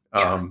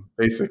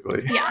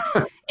 Basically. Yeah.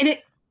 And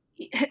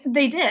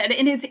they did.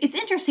 And it's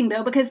interesting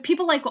though, because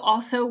people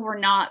also were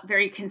not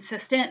very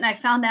consistent. And I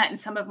found that in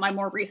some of my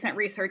more recent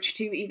research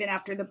too, even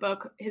after the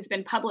book has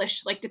been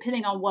published,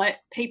 depending on what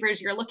papers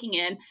you're looking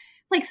in,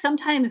 it's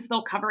sometimes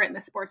they'll cover it in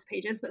the sports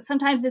pages, but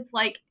sometimes it's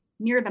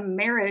near the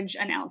marriage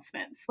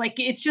announcements.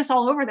 It's just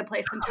all over the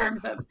place in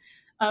terms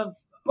of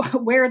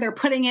where they're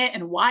putting it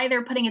and why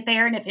they're putting it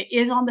there. And if it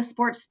is on the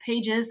sports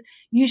pages,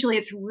 usually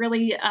it's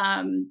really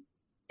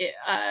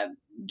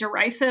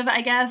derisive,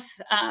 I guess,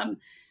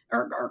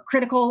 or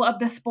critical of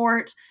the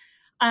sport.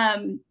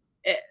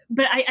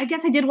 But I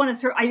guess I did want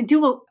to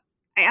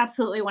I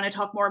absolutely want to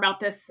talk more about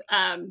this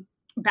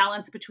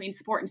balance between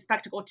sport and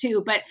spectacle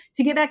too. But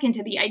to get back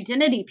into the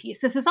identity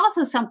piece, this is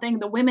also something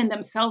the women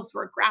themselves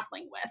were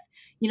grappling with.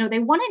 They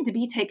wanted to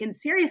be taken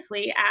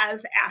seriously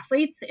as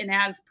athletes and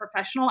as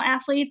professional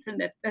athletes,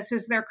 and that this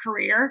is their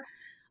career.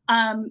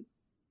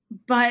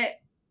 But,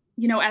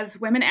 as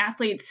women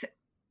athletes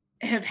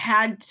have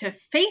had to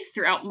face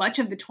throughout much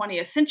of the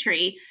 20th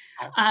century,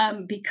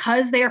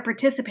 because they are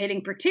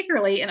participating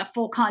particularly in a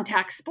full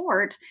contact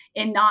sport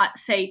and not,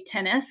 say,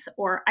 tennis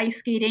or ice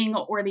skating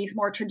or these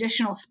more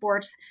traditional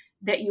sports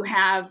that you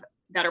have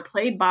that are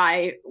played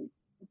by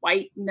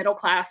white middle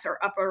class or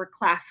upper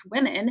class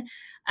women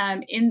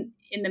in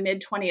the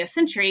mid 20th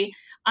century.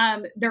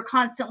 They're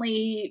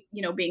constantly,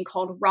 being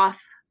called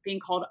rough, being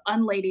called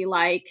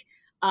unladylike,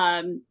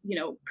 a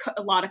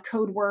lot of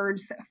code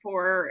words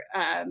for,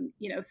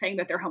 saying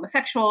that they're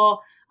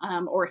homosexual,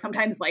 or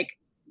sometimes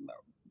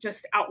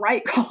just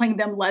outright calling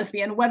them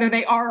lesbian, whether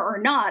they are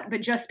or not,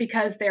 but just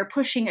because they're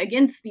pushing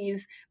against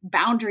these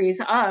boundaries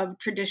of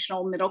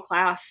traditional middle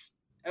class,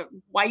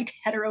 white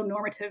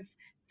heteronormative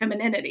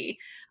femininity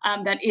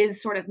that is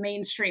sort of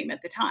mainstream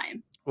at the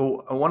time.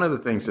 Well, one of the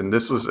things, and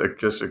this was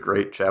just a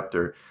great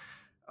chapter,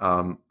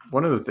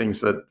 one of the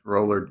things that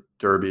roller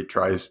derby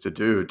tries to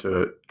do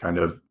to kind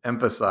of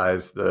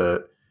emphasize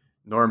the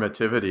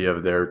normativity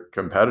of their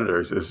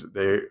competitors is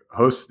they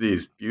host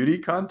these beauty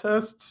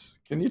contests.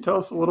 Can you tell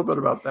us a little bit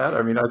about that?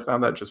 I mean, I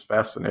found that just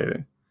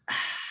fascinating.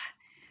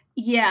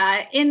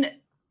 Yeah. And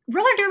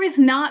roller derby is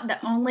not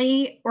the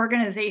only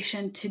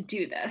organization to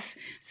do this.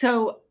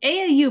 So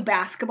AAU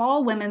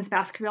basketball, women's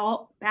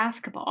basketball,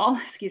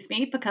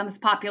 becomes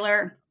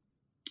popular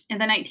in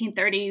the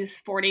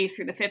 1930s, 40s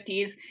through the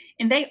 50s.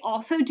 And they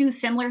also do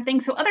similar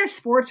things. So other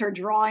sports are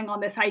drawing on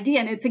this idea.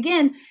 And it's,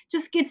 again,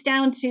 just gets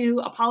down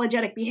to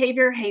apologetic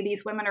behavior. Hey,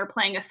 these women are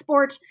playing a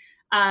sport.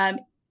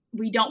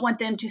 We don't want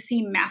them to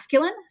seem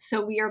masculine.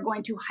 So we are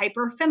going to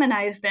hyper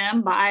feminize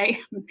them by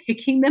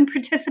making them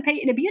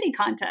participate in a beauty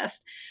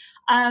contest.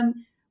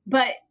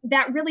 But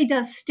that really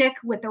does stick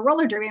with the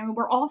roller derby. I mean,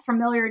 we're all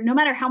familiar, no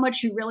matter how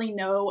much you really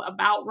know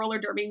about roller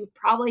derby, you've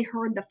probably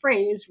heard the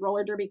phrase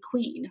roller derby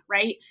queen,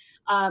 right?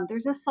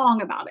 There's a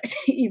song about it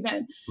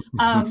even.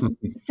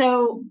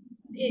 So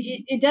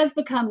it does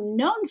become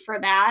known for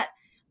that.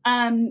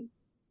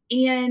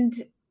 And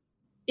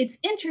it's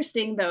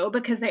interesting, though,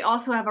 because they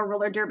also have a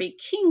roller derby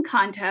king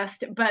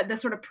contest, but the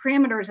sort of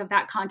parameters of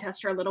that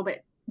contest are a little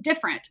bit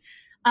different.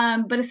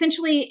 But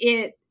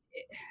essentially,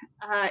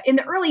 in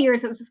the early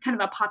years, it was just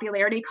kind of a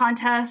popularity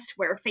contest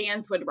where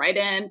fans would write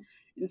in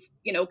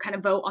and, kind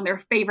of vote on their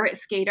favorite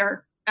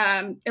skater.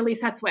 At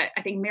least that's what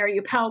I think Mary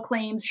Uppel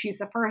claims. She's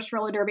the first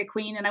roller derby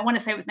queen. And I want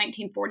to say it was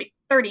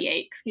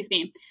 1938,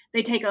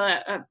 They take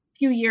a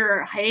few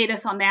year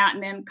hiatus on that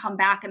and then come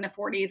back in the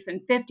 40s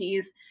and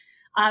 50s.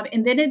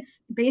 And then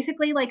it's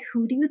basically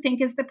who do you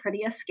think is the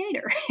prettiest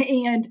skater?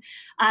 And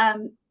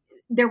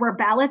there were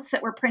ballots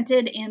that were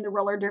printed in the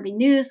Roller Derby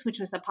News, which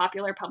was a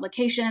popular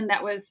publication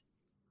that was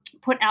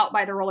put out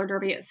by the roller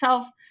derby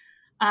itself.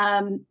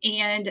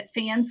 And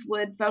fans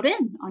would vote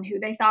in on who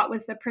they thought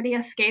was the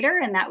prettiest skater.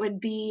 And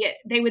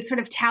they would sort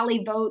of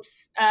tally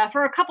votes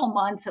for a couple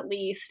months at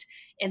least,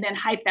 and then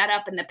hype that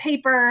up in the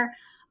paper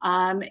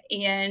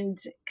and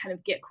kind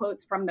of get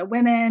quotes from the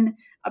women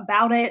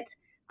about it.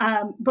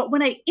 But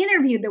when I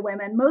interviewed the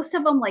women, most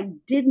of them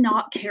did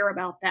not care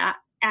about that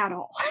at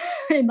all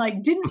and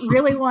didn't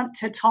really want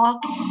to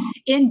talk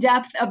in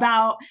depth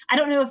about, I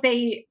don't know if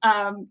they,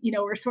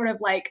 were sort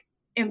of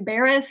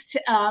embarrassed,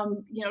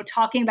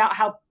 talking about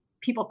how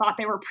people thought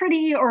they were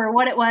pretty or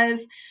what it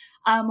was.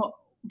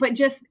 But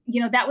just,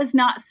 that was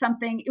not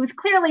something, it was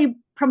clearly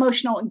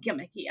promotional and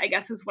gimmicky, I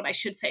guess is what I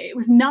should say. It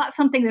was not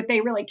something that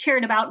they really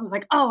cared about and was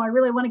oh, I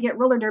really want to get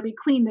roller derby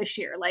queen this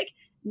year.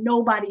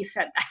 Nobody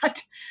said that.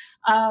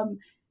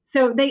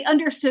 So they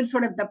understood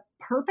sort of the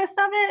purpose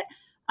of it.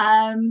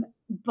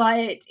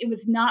 But it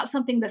was not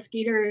something the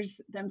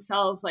skaters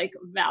themselves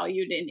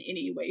valued in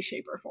any way,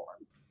 shape, or form.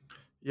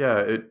 Yeah,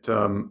 it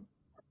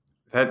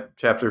that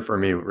chapter for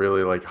me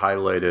really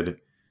highlighted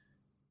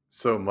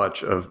so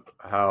much of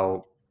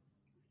how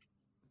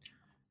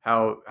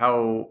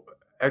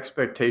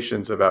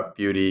expectations about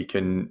beauty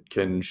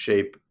can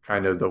shape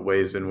kind of the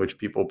ways in which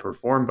people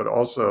perform, but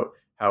also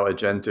how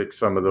agentic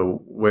some of the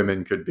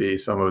women could be,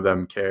 some of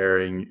them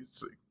caring,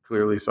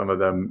 clearly some of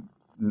them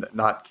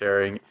not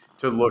caring,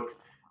 to look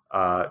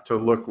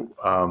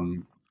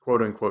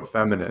quote unquote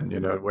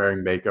feminine,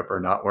 wearing makeup or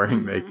not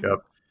wearing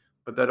makeup.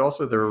 But that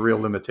also there are real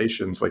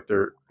limitations, like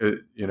there,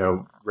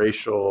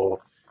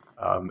 racial,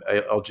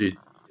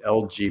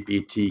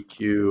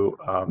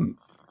 LGBTQ,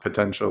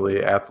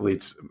 potentially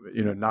athletes,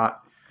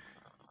 not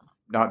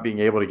being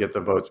able to get the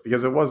votes,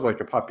 because it was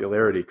like a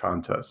popularity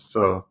contest.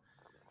 So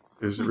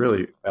it was a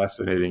really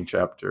fascinating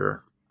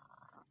chapter.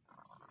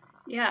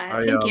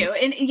 Yeah, thank you.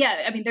 And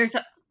yeah, I mean,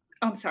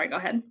 I'm sorry, go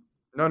ahead.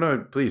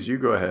 No, please, you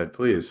go ahead,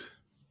 please.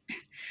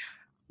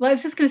 Well, I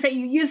was just going to say,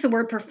 you use the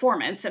word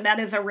performance, and that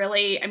is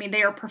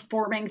they are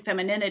performing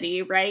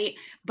femininity, right?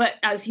 But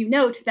as you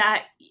note,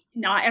 that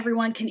not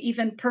everyone can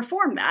even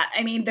perform that.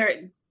 I mean,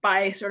 they're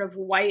by sort of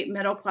white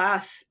middle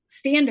class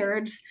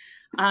standards,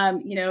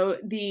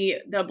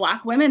 the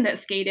Black women that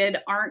skated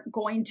aren't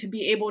going to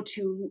be able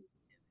to,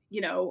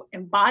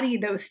 embody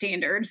those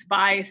standards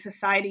by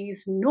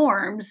society's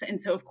norms.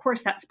 And so, of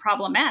course, that's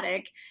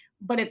problematic.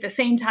 But at the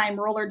same time,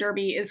 roller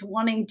derby is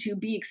wanting to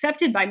be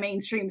accepted by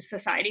mainstream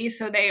society.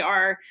 So they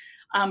are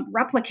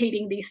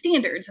replicating these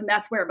standards. And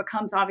that's where it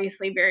becomes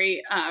obviously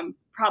very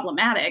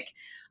problematic.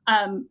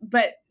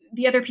 But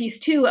the other piece,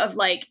 too, of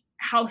like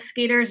how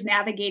skaters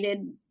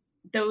navigated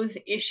those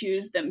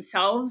issues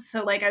themselves.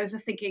 So like I was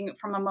just thinking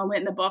from a moment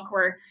in the book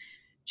where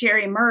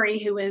Jerry Murray,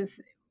 who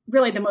is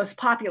really the most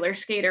popular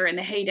skater in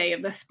the heyday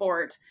of the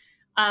sport,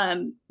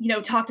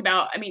 talked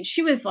about,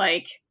 she was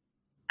like,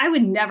 I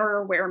would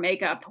never wear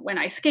makeup when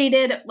I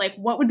skated. Like,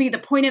 what would be the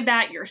point of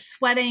that? You're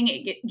sweating.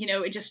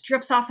 It just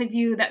drips off of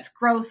you. That's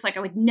gross. Like, I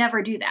would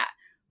never do that.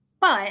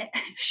 But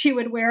she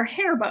would wear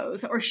hair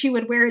bows, or she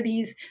would wear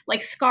these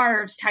like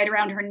scarves tied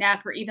around her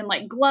neck, or even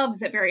like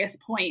gloves at various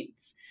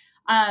points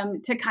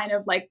to kind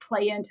of like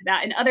play into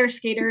that. And other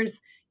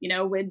skaters,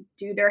 would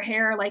do their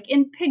hair like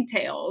in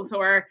pigtails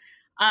or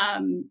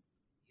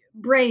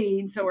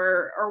braids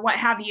or what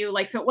have you.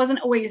 Like, so it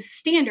wasn't always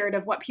standard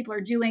of what people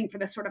are doing for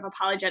this sort of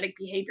apologetic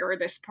behavior or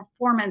this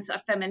performance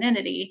of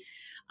femininity.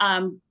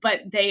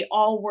 But they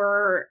all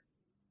were,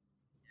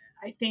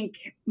 I think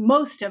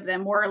most of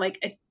them were like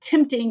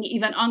attempting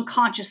even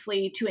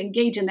unconsciously to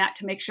engage in that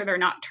to make sure they're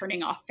not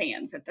turning off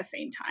fans at the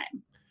same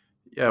time.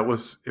 Yeah, it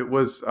was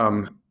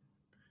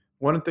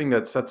one thing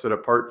that sets it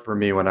apart for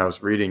me when I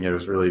was reading it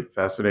was really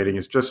fascinating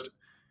is just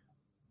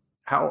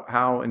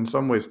how in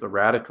some ways the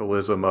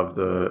radicalism of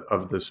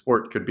the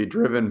sport could be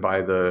driven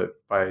by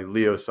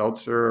Leo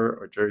Seltzer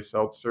or Jerry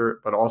Seltzer,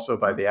 but also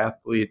by the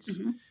athletes.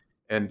 Mm-hmm.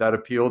 And that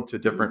appealed to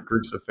different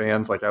groups of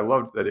fans. Like I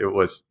loved that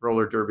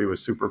roller derby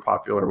was super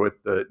popular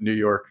with the New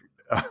York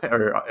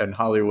and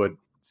Hollywood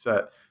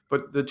set.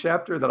 But the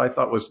chapter that I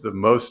thought was the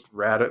most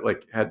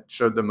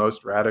showed the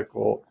most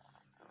radical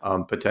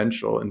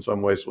potential in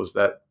some ways was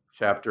that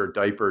chapter,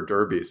 Diaper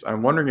Derbies.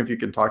 I'm wondering if you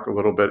can talk a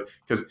little bit,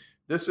 because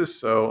this is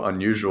so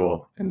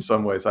unusual in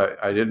some ways.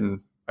 I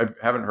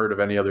haven't heard of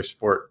any other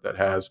sport that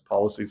has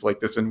policies like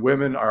this, and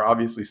women are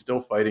obviously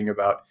still fighting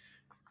about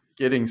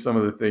getting some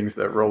of the things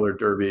that roller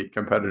derby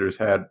competitors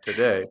had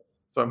today.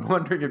 So I'm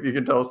wondering if you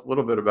can tell us a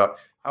little bit about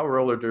how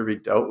roller derby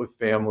dealt with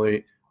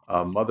family,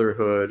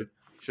 motherhood,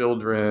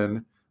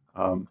 children,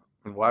 and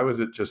why was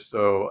it just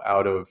so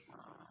out of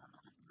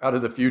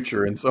the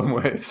future in some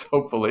ways,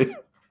 hopefully.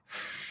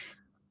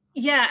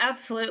 Yeah,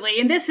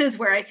 absolutely. And this is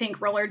where I think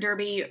roller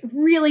derby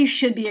really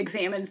should be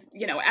examined,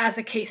 as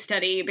a case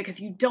study, because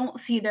you don't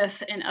see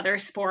this in other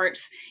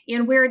sports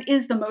and where it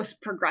is the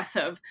most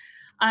progressive.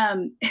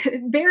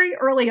 Very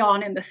early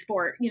on in the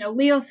sport,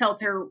 Leo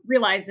Seltzer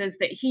realizes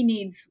that he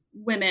needs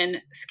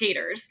women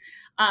skaters.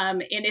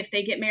 And if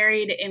they get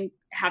married and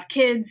have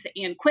kids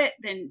and quit,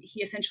 then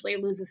he essentially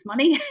loses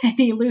money and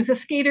he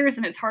loses skaters,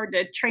 and it's hard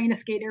to train a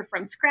skater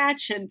from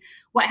scratch and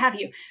what have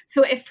you.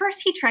 So at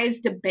first he tries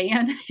to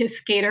ban his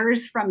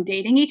skaters from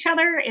dating each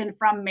other and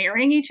from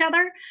marrying each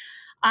other.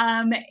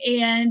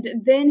 And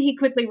then he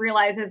quickly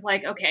realizes,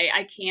 like, okay,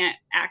 I can't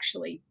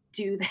actually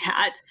do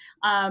that.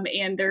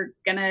 And they're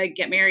gonna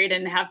get married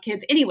and have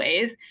kids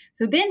anyways.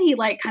 So then he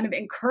kind of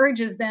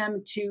encourages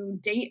them to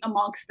date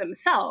amongst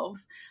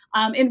themselves.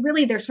 And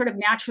really they're sort of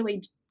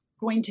naturally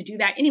going to do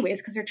that anyways,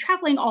 because they're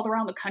traveling all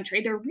around the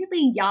country. They're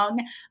really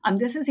young.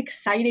 This is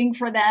exciting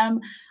for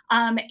them.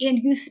 And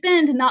you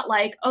spend not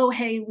like, oh,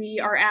 hey, we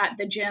are at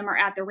the gym or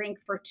at the rink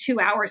for 2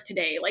 hours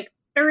today. Like,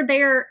 they're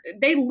there,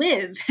 they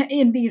live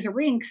in these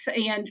rinks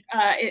and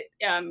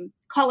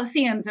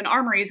coliseums and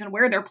armories and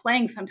where they're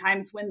playing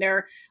sometimes when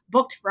they're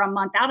booked for a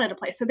month out at a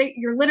place. So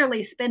you're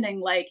literally spending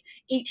like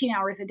 18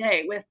 hours a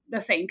day with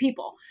the same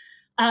people.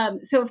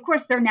 So of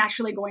course they're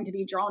naturally going to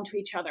be drawn to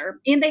each other,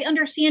 and they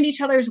understand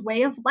each other's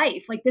way of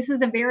life. Like, this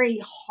is a very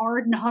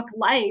hard knock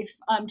life,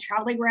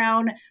 traveling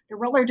around the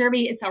roller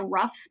derby. It's a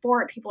rough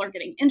sport. People are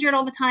getting injured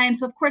all the time.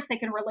 So of course they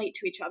can relate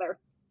to each other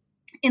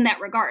in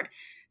that regard.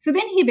 So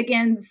then he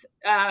begins,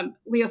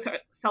 Leo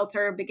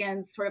Seltzer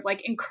begins sort of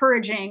like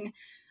encouraging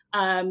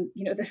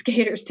the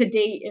skaters to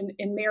date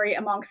and marry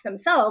amongst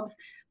themselves.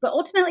 But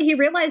ultimately he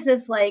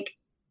realizes, like,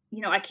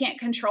 I can't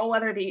control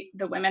whether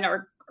the women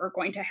are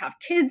going to have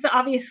kids,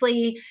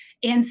 obviously.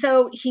 And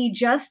so he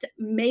just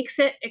makes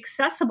it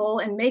accessible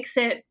and makes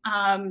it,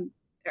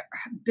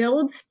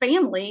 builds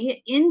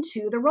family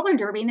into the roller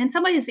derby. And in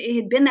some ways it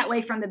had been that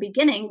way from the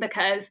beginning,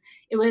 because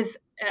it was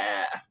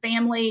a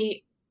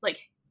family, like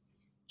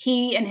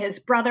he and his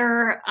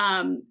brother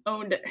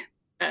owned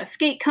a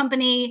skate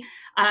company.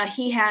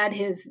 He had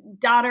his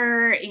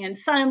daughter and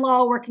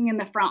son-in-law working in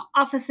the front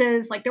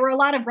offices. Like, there were a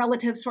lot of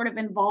relatives sort of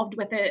involved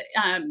with it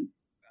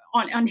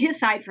on his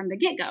side from the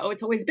get-go.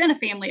 It's always been a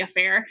family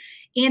affair.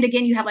 And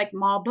again, you have like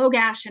Ma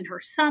Bogash and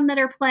her son that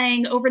are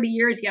playing. Over the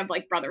years, you have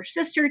like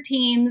brother-sister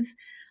teams.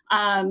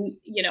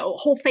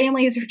 Whole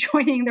families are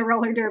joining the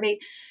roller derby.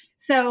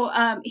 So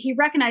he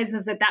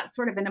recognizes that that's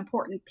sort of an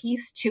important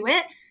piece to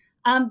it.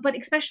 But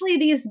especially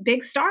these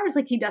big stars,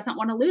 like, he doesn't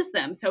want to lose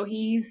them. So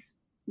he's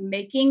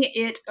making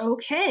it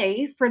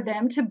okay for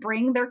them to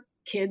bring their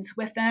kids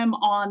with them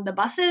on the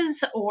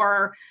buses,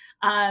 or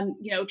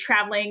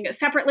traveling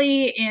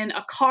separately in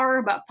a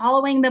car but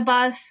following the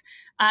bus.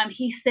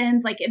 He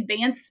sends like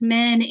advanced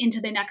men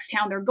into the next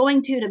town they're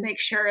going to make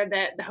sure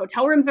that the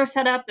hotel rooms are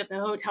set up, that the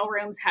hotel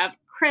rooms have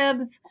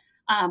cribs,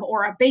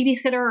 or a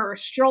babysitter or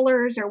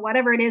strollers or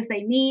whatever it is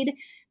they need.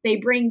 They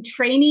bring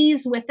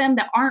trainees with them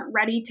that aren't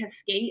ready to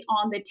skate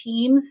on the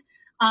teams.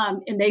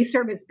 And they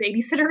serve as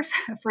babysitters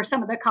for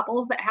some of the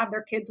couples that have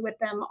their kids with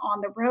them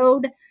on the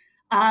road.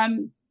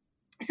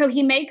 So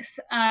he makes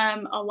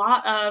a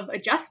lot of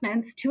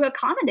adjustments to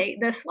accommodate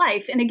this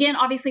life. And again,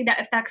 obviously that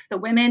affects the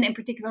women in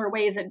particular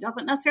ways. It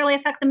doesn't necessarily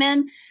affect the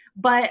men,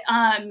 but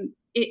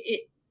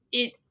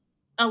it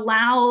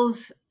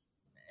allows,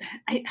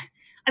 I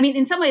mean,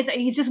 in some ways,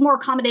 he's just more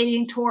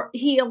accommodating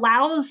he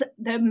allows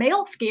the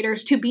male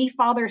skaters to be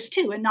fathers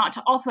too, and not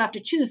to also have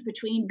to choose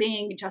between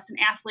being just an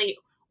athlete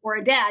or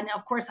a dad. Now,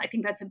 of course, I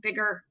think that's a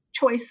bigger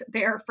choice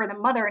there for the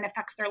mother and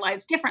affects their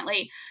lives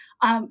differently.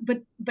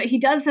 But he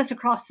does this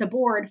across the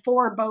board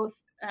for both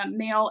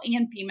male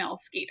and female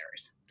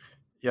skaters.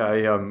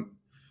 Yeah,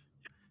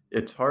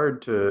 it's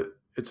hard to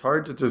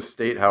just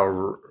state how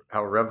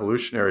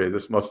revolutionary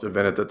this must have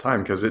been at the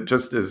time, because it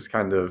just is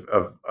kind of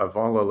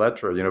avant la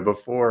lettre.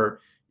 Before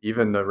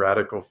even the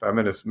radical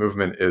feminist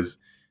movement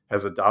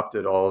has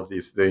adopted all of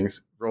these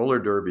things, roller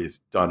derby's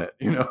done it.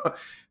 Yeah.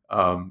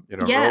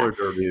 Roller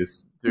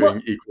derby's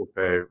doing equal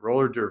pay.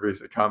 Roller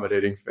derby's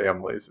accommodating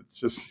families. It's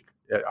just,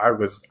 I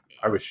was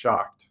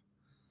shocked.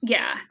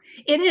 Yeah,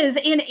 it is.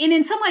 And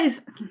in some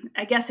ways,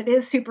 I guess it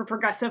is super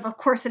progressive. Of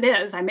course it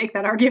is. I make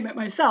that argument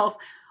myself.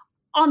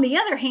 On the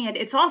other hand,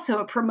 it's also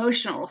a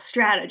promotional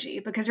strategy,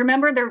 because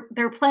remember,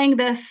 they're playing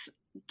this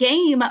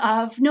game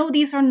of, no,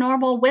 these are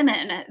normal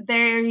women.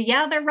 They're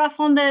rough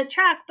on the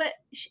track, but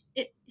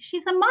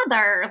she's a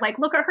mother. Like,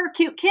 look at her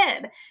cute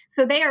kid.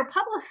 So they are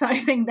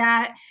publicizing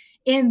that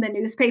in the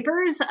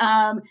newspapers,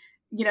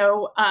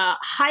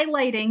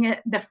 highlighting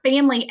the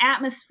family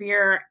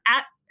atmosphere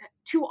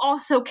to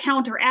also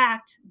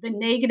counteract the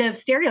negative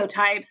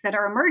stereotypes that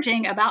are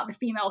emerging about the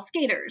female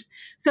skaters.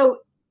 So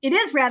it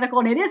is radical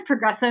and it is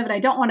progressive, and I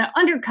don't want to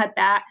undercut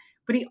that,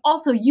 but he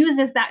also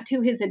uses that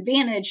to his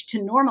advantage to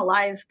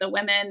normalize the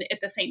women at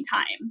the same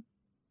time.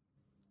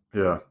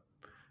 Yeah.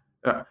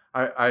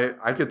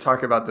 I could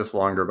talk about this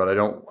longer, but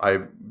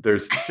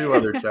there's two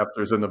other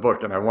chapters in the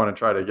book, and I want to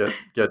try to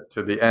get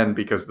to the end,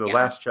 because the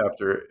last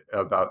chapter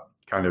about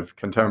kind of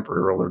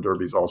contemporary roller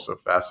derby is also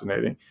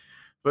fascinating.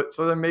 But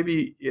so then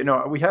maybe,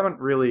 we haven't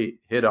really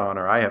hit on,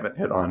 or I haven't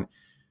hit on,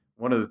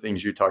 one of the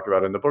things you talk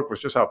about in the book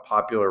was just how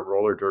popular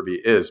roller derby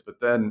is.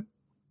 But then,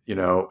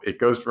 it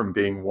goes from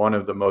being one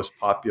of the most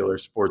popular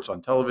sports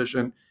on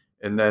television,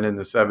 and then in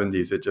the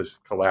 70s, it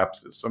just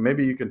collapses. So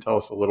maybe you can tell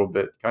us a little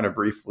bit, kind of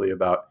briefly,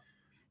 about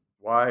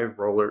why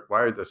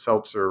the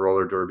Seltzer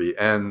roller derby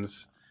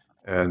ends,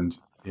 and,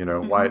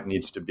 why it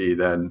needs to be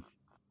then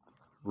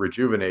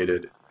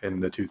rejuvenated in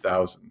the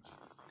 2000s.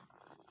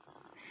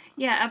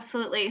 Yeah,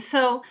 absolutely.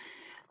 So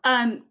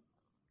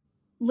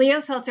Leo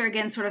Seltzer,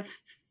 again, sort of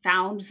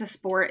founds the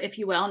sport, if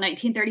you will, in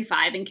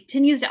 1935, and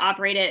continues to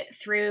operate it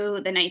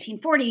through the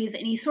 1940s.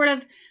 And he sort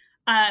of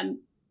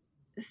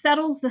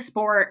settles the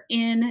sport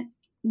in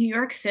New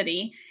York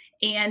City.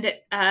 And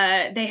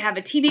they have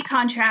a TV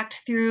contract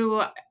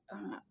through,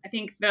 I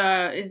think,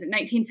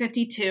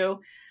 1952.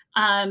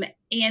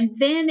 And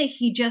then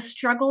he just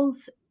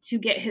struggles to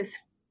get his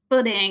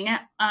footing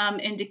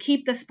and to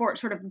keep the sport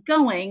sort of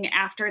going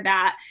after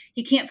that.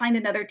 He can't find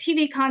another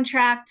TV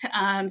contract,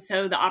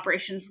 so the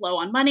operation's low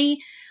on money.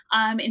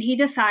 And he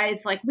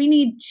decides, like, we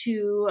need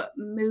to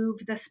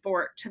move the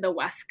sport to the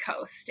West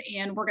Coast,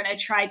 and we're going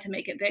to try to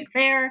make it big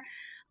there.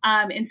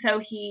 And so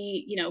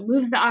he,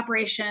 moves the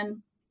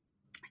operation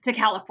to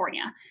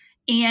California.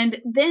 And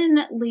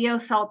then Leo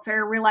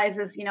Seltzer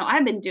realizes,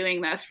 I've been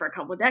doing this for a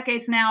couple of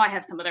decades now. I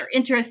have some other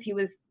interests. He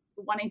was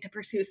wanting to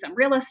pursue some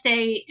real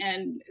estate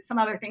and some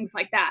other things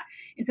like that.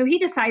 And so he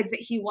decides that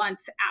he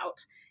wants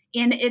out.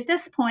 And at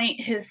this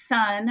point, his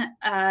son,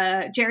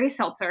 Jerry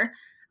Seltzer,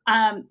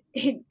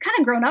 He'd kind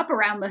of grown up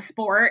around the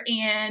sport,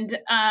 and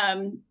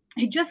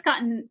he'd just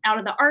gotten out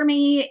of the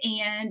Army,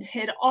 and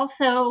had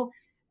also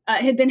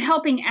had been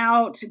helping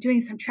out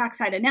doing some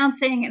trackside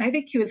announcing. And I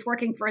think he was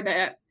working for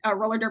the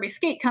roller derby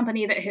skate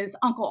company that his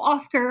uncle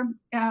Oscar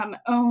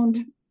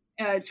owned,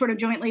 sort of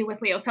jointly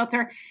with Leo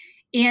Seltzer.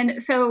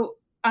 And so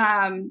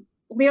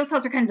Leo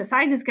Seltzer kind of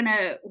decides he's going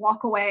to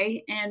walk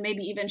away and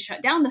maybe even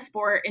shut down the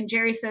sport. And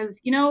Jerry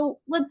says,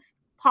 let's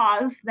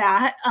pause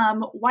that.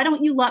 Why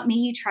don't you let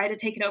me try to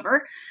take it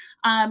over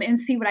and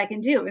see what I can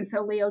do? And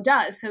so Leo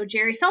does. So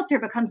Jerry Seltzer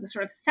becomes the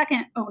sort of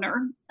second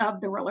owner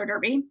of the roller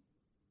derby.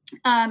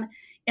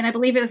 And I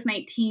believe it was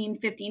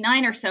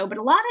 1959 or so, but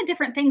a lot of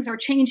different things are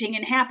changing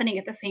and happening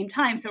at the same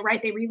time. So,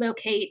 right, they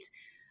relocate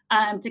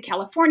to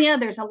California.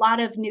 There's a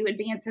lot of new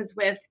advances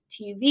with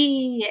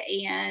TV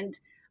and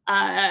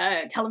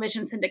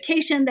television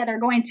syndication that are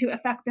going to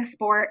affect the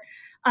sport.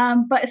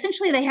 But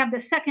essentially, they have the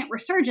second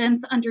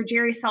resurgence under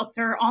Jerry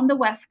Seltzer on the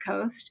West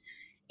Coast.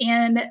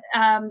 And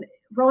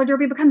roller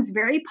derby becomes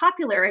very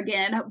popular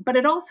again, but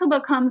it also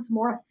becomes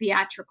more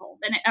theatrical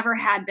than it ever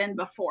had been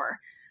before.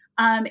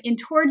 And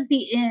towards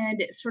the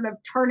end, it sort of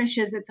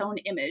tarnishes its own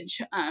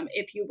image,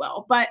 if you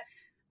will. But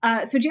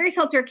so Jerry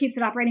Seltzer keeps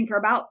it operating for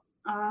about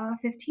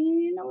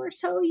 15 or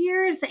so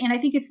years. And I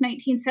think it's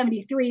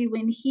 1973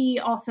 when he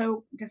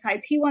also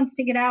decides he wants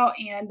to get out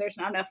and there's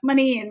not enough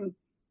money. And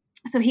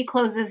so he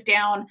closes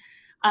down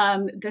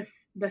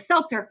the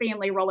Seltzer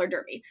family roller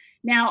derby.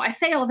 Now, I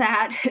say all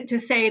that to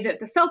say that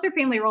the Seltzer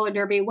family roller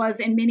derby was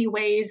in many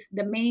ways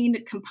the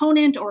main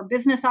component or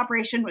business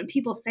operation when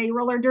people say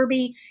roller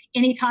derby,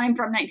 anytime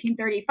from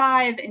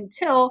 1935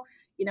 until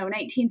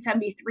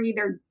 1973,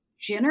 they're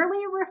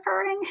generally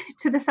referring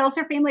to the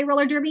Seltzer family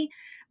roller derby.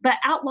 But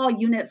outlaw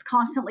units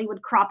constantly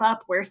would crop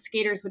up where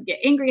skaters would get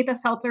angry at the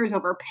Seltzers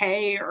over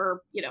pay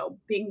or,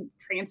 being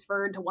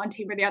transferred to one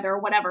team or the other or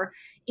whatever,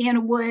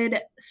 and would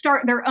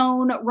start their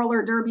own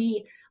roller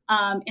derby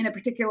in a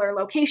particular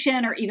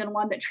location or even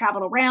one that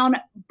traveled around.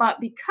 But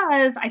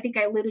because I think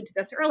I alluded to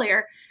this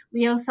earlier,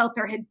 Leo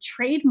Seltzer had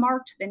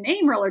trademarked the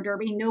name roller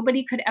derby,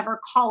 nobody could ever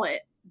call it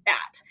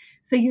that.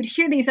 So you'd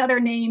hear these other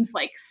names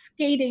like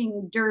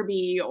skating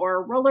derby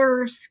or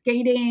roller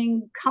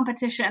skating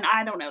competition.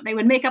 I don't know. They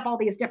would make up all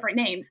these different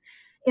names.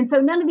 And so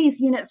none of these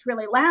units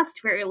really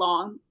last very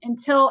long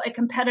until a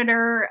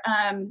competitor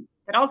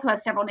that also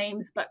has several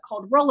names, but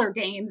called Roller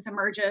Games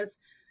emerges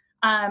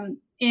in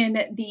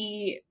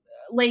the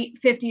late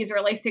 50s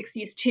or late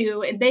 60s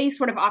too. And they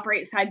sort of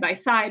operate side by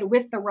side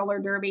with the roller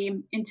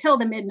derby until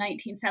the mid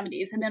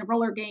 1970s. And then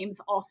Roller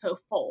Games also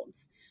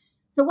folds.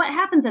 So what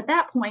happens at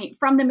that point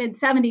from the mid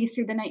 70s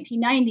through the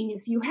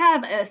 1990s, you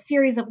have a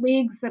series of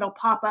leagues that'll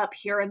pop up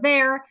here or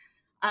there,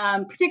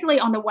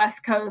 particularly on the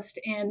West Coast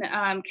in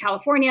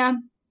California,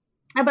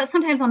 but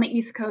sometimes on the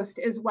East Coast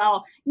as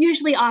well,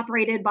 usually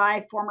operated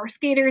by former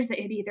skaters that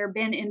had either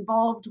been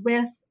involved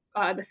with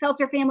the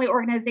Seltzer family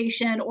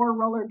organization or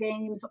Roller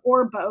Games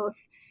or both.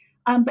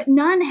 But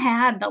none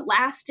had the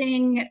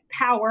lasting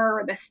power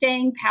or the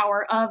staying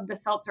power of the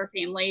Seltzer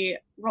family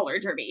roller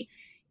derby.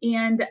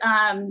 And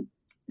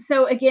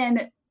so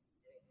again,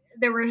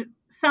 there were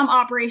some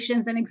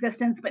operations in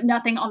existence, but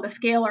nothing on the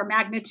scale or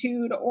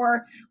magnitude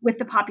or with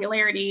the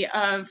popularity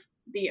of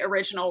the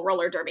original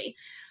roller derby.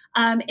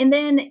 And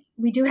then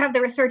we do have the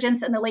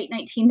resurgence in the late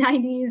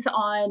 1990s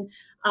on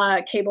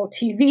cable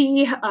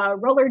TV.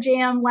 Roller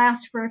Jam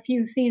lasts for a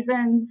few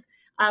seasons,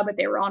 but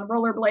they were on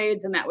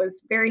rollerblades, and that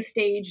was very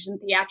staged and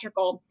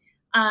theatrical.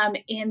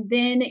 And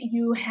then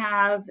you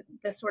have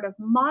the sort of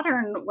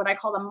modern, what I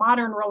call the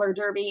modern roller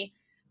derby,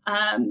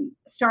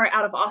 start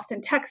out of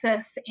Austin,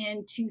 Texas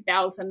in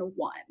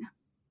 2001.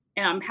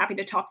 And I'm happy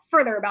to talk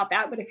further about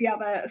that, but if you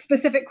have a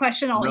specific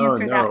question, I'll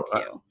answer that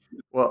too.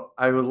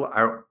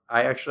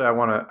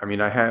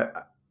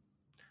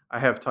 I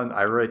have tons.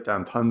 I write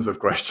down tons of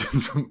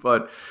questions,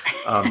 but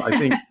I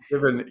think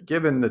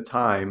given the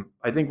time,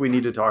 I think we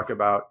need to talk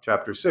about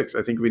Chapter 6.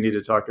 I think we need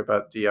to talk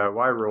about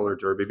DIY roller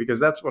derby because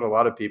that's what a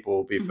lot of people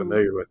will be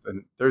familiar with,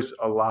 and there's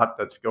a lot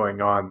that's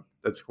going on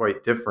that's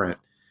quite different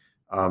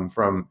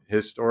from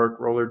historic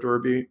roller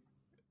derby,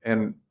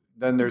 and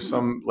then there's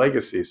some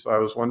legacy. So I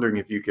was wondering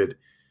if you could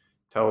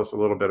tell us a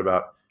little bit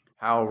about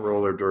how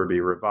roller derby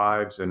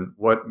revives and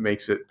what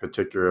makes it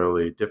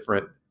particularly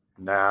different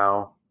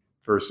now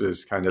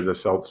versus kind of the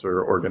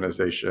Seltzer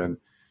organization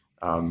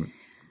from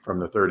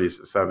the 30s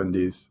to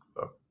 70s.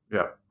 So,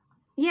 yeah.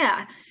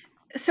 Yeah.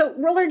 So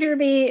roller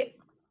derby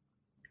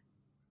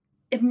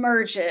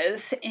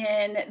emerges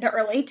in the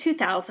early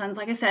 2000s,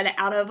 like I said,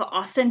 out of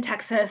Austin,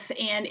 Texas.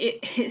 And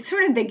it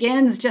sort of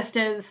begins just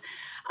as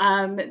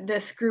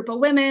this group of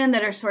women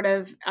that are sort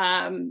of,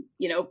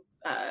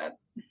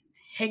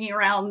 hanging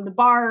around the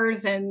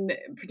bars and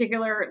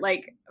particular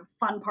like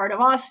fun part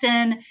of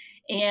Austin.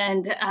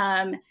 And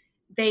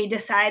they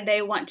decide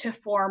they want to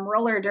form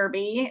roller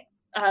derby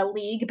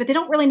league, but they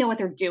don't really know what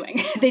they're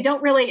doing. They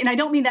don't really, and I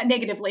don't mean that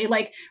negatively,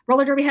 like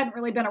roller derby hadn't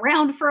really been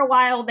around for a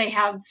while. They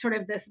have sort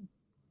of this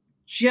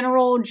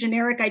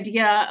generic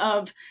idea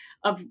of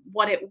of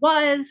what it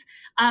was.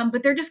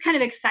 But they're just kind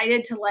of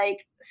excited to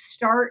like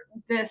start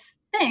this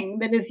thing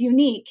that is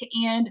unique.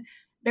 And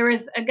there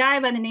was a guy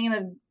by the name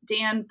of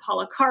Dan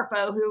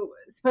Policarpo who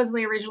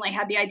supposedly originally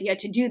had the idea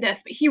to do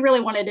this, but he really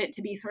wanted it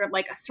to be sort of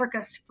like a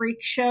circus freak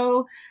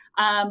show.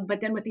 But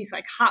then with these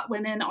like hot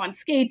women on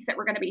skates that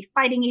were going to be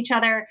fighting each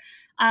other.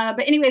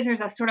 But anyways,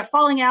 there's a sort of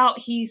falling out.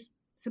 He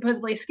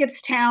supposedly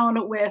skips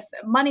town with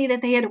money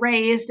that they had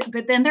raised,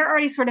 but then they're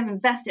already sort of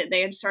invested.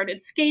 They had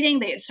started skating.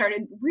 They had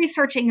started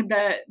researching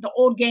the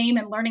old game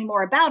and learning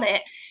more about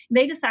it.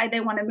 They decide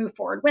they want to move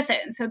forward with it.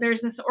 And so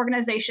there's this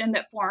organization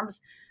that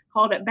forms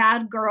called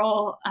Bad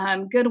Girl,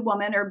 Good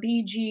Woman, or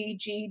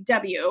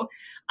BGGW,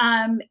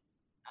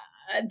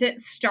 that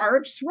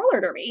starts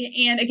roller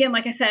derby. And again,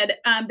 like I said,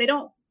 they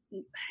don't,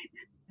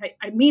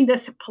 I mean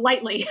this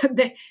politely,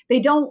 they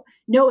don't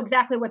know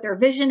exactly what their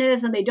vision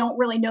is, and they don't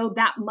really know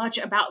that much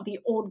about the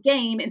old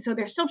game. And so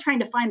they're still trying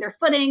to find their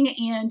footing.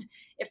 And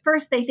at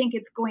first they think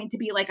it's going to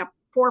be like a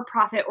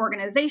for-profit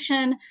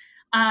organization.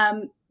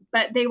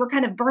 But they were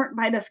kind of burnt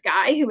by this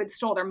guy who had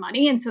stole their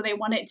money. And so they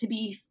want it to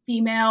be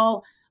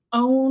female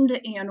owned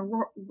and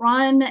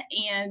run,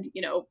 and,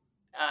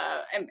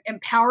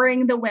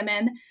 empowering the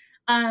women.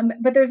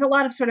 But there's a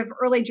lot of sort of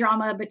early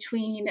drama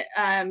between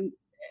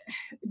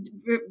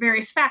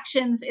various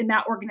factions in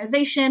that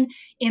organization,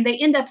 and they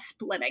end up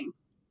splitting.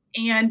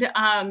 And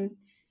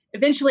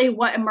eventually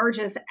what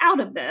emerges out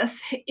of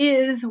this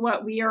is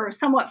what we are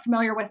somewhat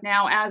familiar with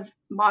now as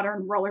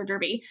modern roller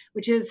derby,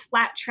 which is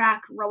flat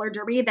track roller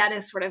derby that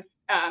is sort of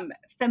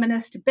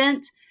feminist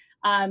bent,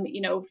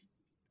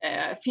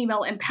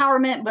 female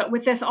empowerment, but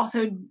with this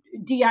also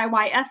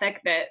DIY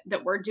ethic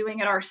that we're doing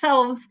it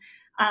ourselves,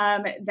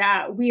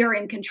 that we are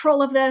in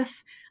control of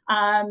this,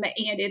 and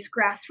it's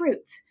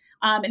grassroots.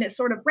 And it's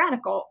sort of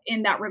radical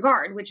in that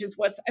regard, which is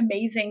what's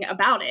amazing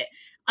about it.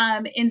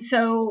 And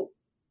so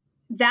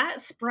that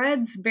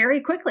spreads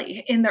very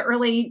quickly in the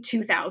early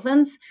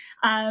 2000s.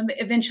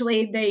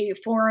 Eventually, they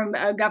form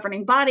a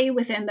governing body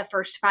within the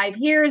first 5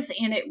 years,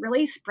 and it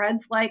really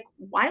spreads like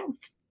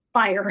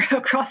wildfire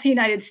across the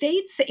United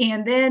States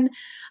and then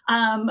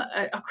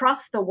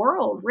across the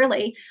world,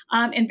 really,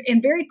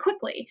 and very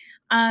quickly.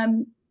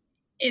 And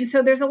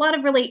so there's a lot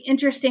of really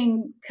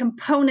interesting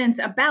components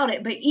about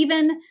it, but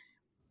even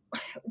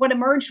what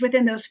emerged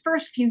within those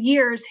first few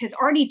years has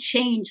already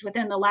changed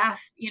within the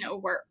last,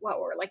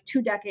 we're like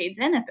 2 decades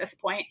in at this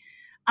point,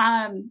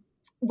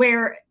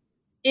 where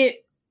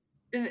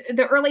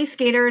the early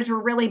skaters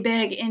were really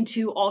big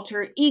into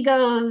alter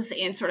egos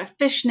and sort of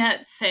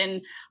fishnets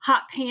and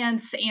hot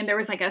pants. And there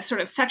was like a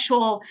sort of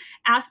sexual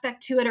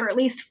aspect to it, or at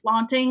least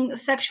flaunting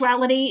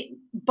sexuality.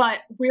 But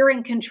we're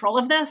in control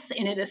of this,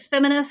 and it is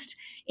feminist,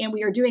 and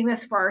we are doing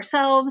this for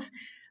ourselves.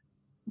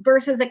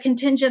 Versus a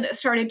contingent that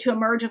started to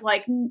emerge of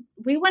like,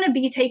 we want to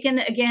be taken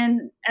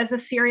again as a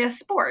serious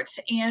sport,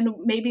 and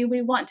maybe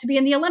we want to be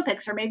in the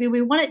Olympics, or maybe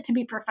we want it to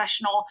be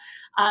professional.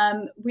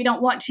 We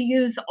don't want to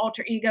use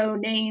alter ego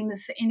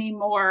names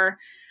anymore,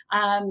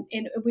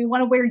 and we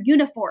want to wear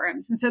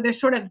uniforms. And so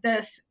there's sort of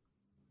this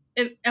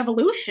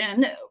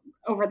evolution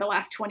over the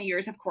last 20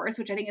 years, of course,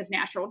 which I think is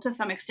natural to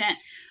some extent,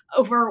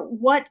 over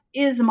what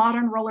is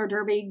modern roller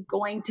derby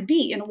going to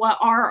be, and what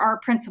are our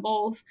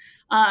principles,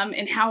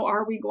 and how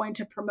are we going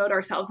to promote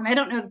ourselves. And I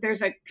don't know if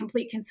there's a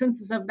complete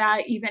consensus of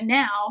that even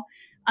now,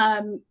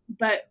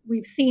 but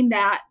we've seen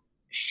that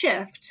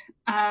shift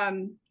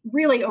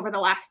really over the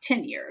last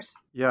 10 years.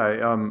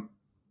 Yeah,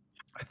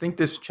 I think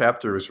this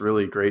chapter was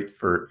really great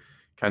for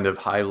kind of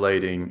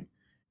highlighting,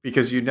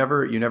 because you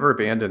never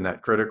abandon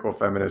that critical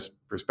feminist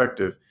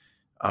perspective.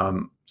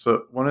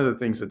 So one of the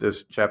things that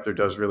this chapter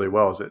does really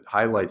well is it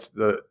highlights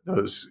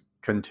those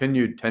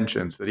continued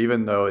tensions, that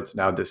even though it's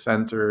now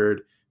decentered,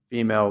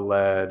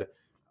 female-led,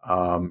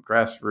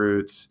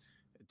 grassroots,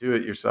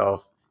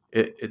 do-it-yourself,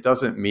 it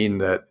doesn't mean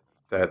that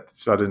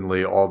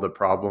suddenly all the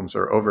problems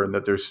are over, and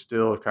that there's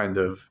still kind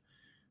of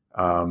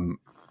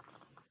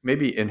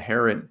maybe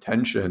inherent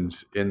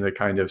tensions in the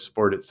kind of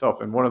sport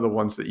itself. And one of the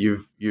ones that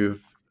you've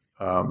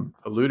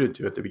alluded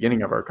to at the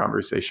beginning of our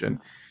conversation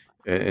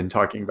in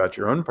talking about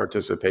your own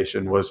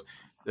participation was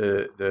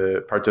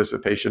the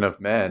participation of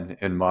men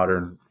in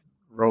modern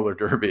roller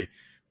derby,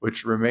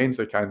 which remains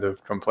a kind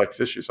of complex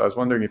issue. So I was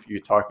wondering if you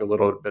could talk a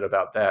little bit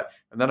about that.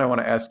 And then I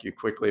want to ask you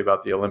quickly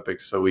about the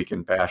Olympics so we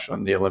can bash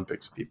on the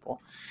Olympics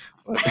people.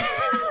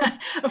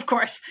 Of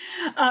course.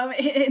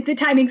 The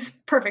timing's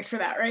perfect for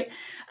that, right?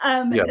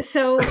 Yes.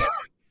 So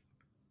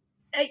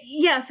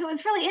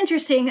it's really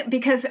interesting,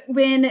 because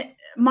when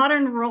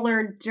modern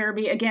roller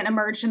derby again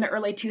emerged in the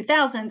early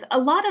 2000s, a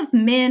lot of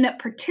men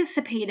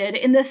participated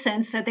in the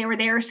sense that they were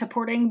there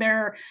supporting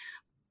their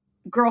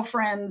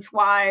girlfriends,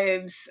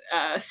 wives,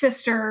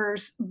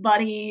 sisters,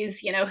 buddies,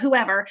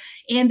 whoever.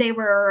 And they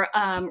were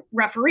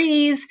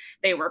referees,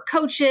 they were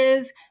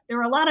coaches. There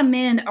were a lot of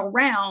men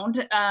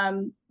around,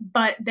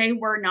 but they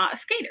were not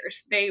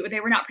skaters. They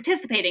were not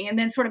participating. And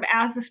then sort of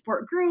as the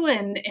sport grew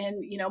and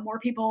more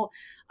people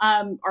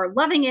are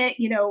loving it,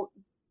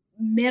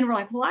 men were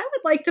like, well, I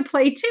would like to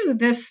play too.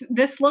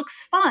 This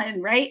looks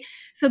fun, right?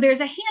 So there's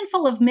a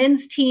handful of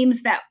men's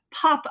teams that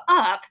pop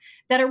up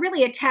that are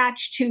really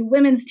attached to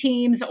women's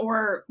teams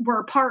or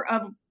were part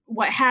of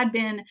what had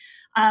been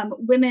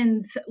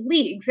women's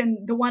leagues.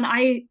 And the one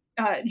I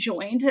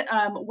joined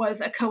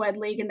was a co-ed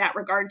league in that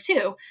regard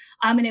too.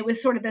 And it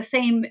was sort of the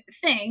same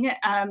thing.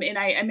 And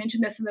I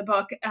mentioned this in the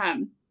book.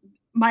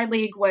 My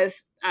league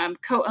was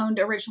co-owned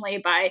originally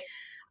by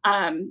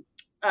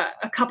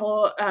a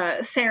couple,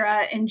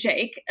 Sarah and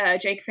Jake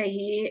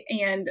Fahey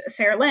and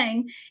Sarah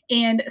Lang.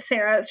 And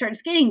Sarah started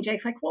skating.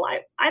 Jake's like, well,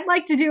 I'd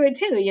like to do it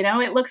too.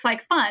 It looks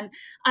like fun.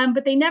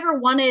 But they never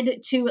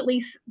wanted to, at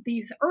least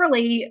these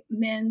early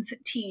men's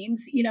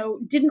teams,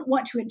 didn't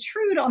want to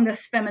intrude on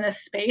this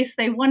feminist space.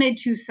 They wanted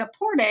to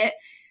support it.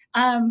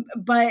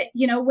 But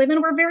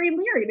women were very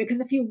leery because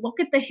if you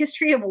look at the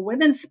history of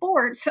women's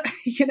sports,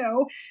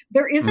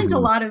 there isn't a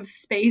lot of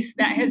space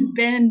that has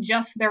been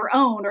just their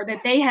own or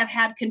that they have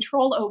had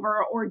control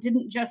over or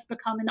didn't just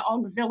become an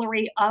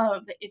auxiliary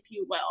of, if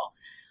you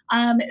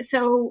will.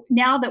 So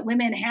now that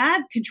women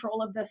had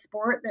control of the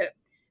sport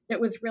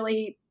that was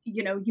really,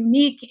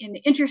 unique and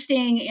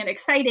interesting and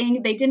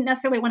exciting, they didn't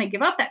necessarily want to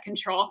give up that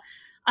control.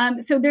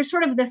 So there's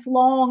sort of this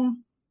long,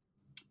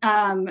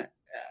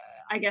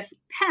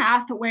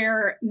 path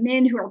where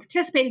men who are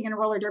participating in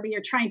roller derby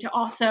are trying to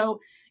also,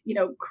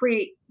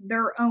 create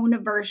their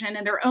own version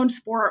and their own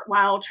sport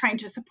while trying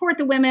to support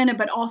the women,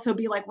 but also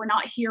be like, we're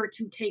not here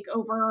to take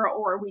over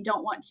or we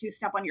don't want to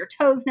step on your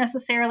toes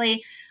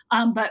necessarily.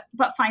 But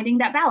finding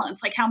that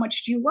balance, like how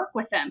much do you work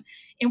with them?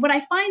 And what I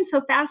find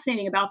so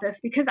fascinating about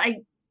this, because I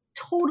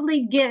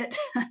totally get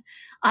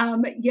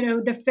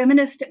the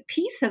feminist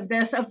piece of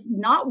this, of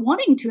not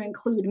wanting to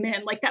include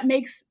men. Like that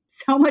makes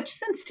so much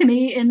sense to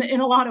me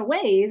in a lot of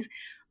ways.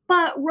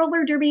 But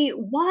roller derby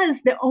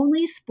was the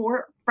only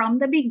sport from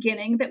the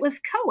beginning that was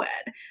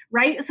co-ed,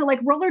 right? So like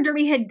roller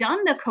derby had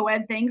done the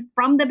co-ed thing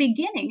from the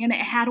beginning and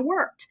it had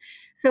worked.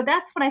 So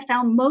that's what I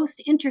found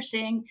most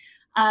interesting,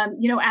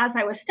 as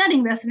I was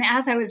studying this and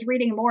as I was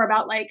reading more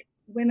about like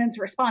women's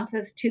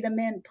responses to the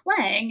men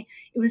playing,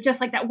 it was just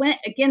like that went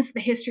against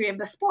the history of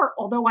the sport,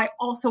 although I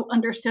also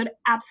understood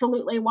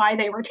absolutely why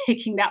they were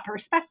taking that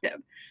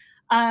perspective.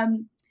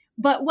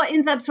 But what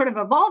ends up sort of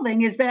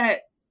evolving is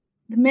that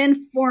the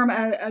men form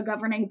a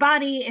governing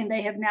body, and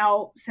they have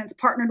now since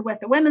partnered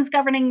with the women's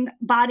governing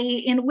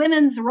body, and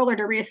women's roller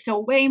derby is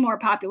still way more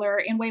popular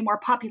and way more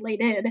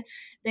populated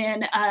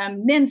than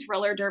men's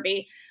roller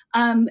derby.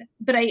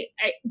 But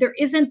there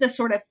isn't the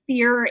sort of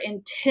fear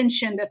and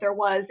tension that there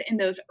was in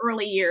those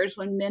early years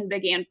when men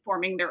began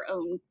forming their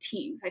own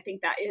teams. I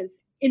think that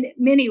is in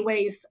many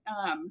ways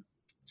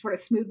sort of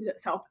smoothed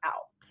itself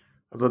out.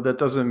 Although that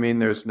doesn't mean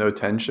there's no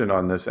tension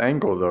on this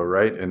angle, though,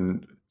 right?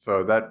 And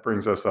so that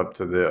brings us up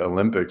to the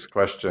Olympics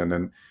question.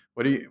 And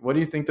what do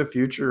you think the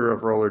future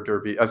of roller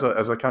derby, as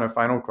a kind of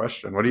final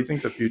question, what do you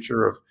think the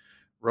future of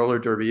roller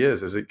derby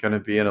is? Is it going to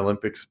be an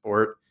Olympic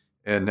sport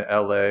in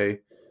LA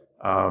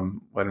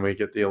when we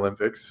get the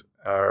Olympics,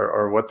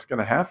 or what's going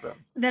to happen?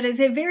 That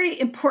is a very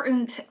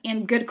important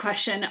and good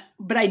question,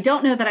 but I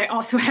don't know that I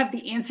also have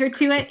the answer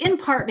to it, in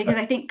part because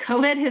I think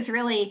COVID has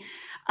really,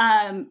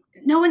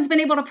 no one's been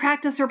able to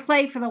practice or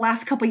play for the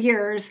last couple of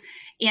years.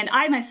 And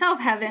I myself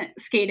haven't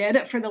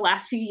skated for the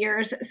last few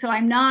years. So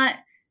I'm not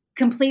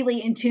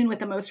completely in tune with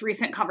the most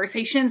recent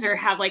conversations or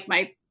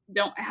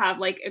don't have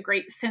like a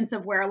great sense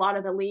of where a lot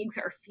of the leagues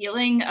are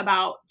feeling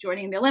about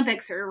joining the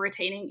Olympics or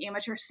retaining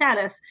amateur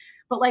status.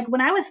 But like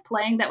when I was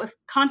playing, that was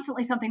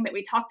constantly something that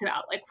we talked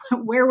about, like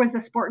where was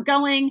the sport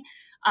going?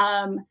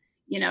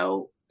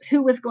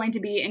 Who was going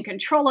to be in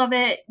control of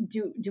it?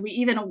 Do we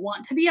even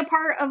want to be a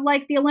part of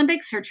like the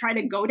Olympics or try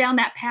to go down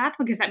that path?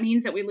 Because that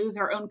means that we lose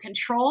our own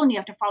control and you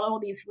have to follow all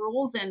these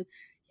rules. And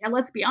yeah,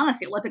 let's be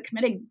honest, the Olympic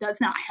Committee does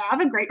not have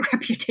a great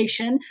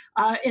reputation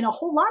in a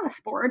whole lot of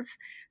sports.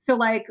 So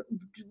like,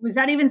 was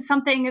that even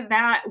something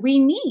that we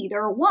need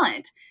or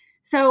want?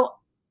 So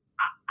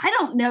I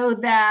don't know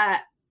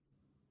that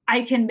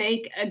I can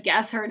make a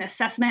guess or an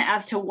assessment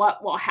as to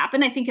what will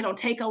happen. I think it'll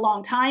take a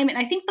long time. And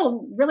I think there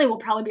really will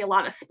probably be a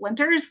lot of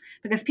splinters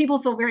because people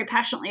feel very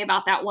passionately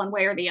about that one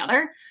way or the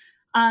other.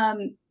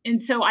 And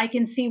so I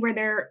can see where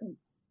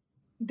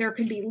there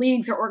could be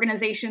leagues or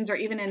organizations or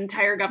even an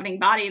entire governing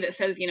body that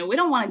says, we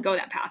don't want to go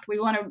that path. We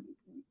want to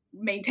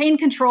maintain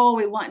control.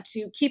 We want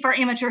to keep our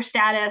amateur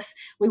status.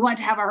 We want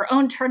to have our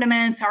own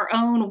tournaments, our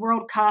own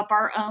World Cup,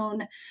 our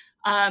own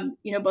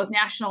both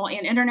national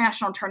and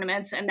international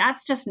tournaments. And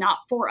that's just not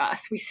for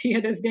us. We see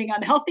it as being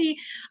unhealthy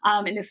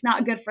and it's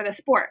not good for the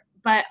sport.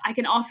 But I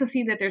can also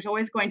see that there's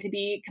always going to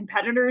be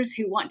competitors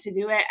who want to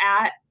do it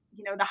at,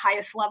 the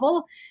highest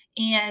level.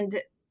 And,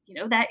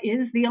 that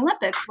is the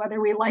Olympics,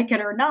 whether we like it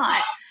or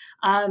not.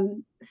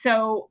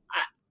 So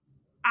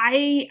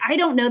I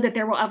don't know that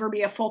there will ever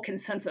be a full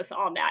consensus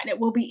on that. And it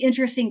will be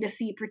interesting to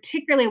see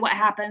particularly what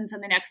happens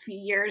in the next few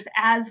years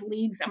as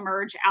leagues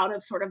emerge out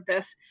of sort of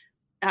this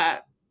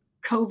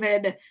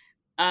COVID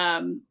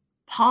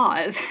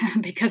pause,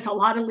 because a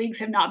lot of leagues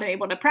have not been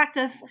able to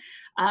practice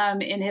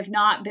and have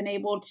not been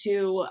able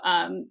to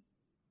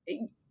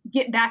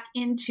get back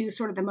into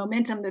sort of the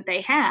momentum that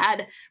they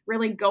had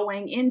really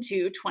going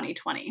into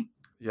 2020.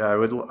 Yeah, I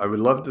would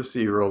love to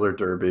see roller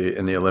derby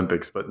in the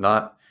Olympics, but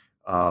not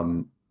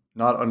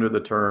under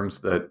the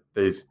terms that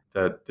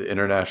the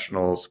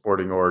international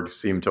sporting orgs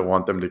seem to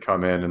want them to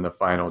come in the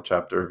final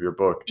chapter of your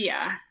book.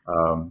 Yeah.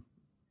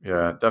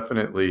 Yeah,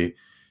 definitely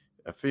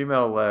a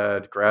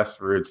female-led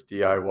grassroots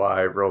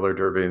DIY roller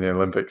derby in the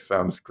Olympics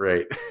sounds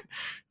great.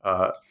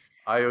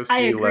 IOC I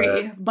agree,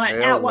 led, but at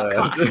male what led.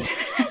 cost?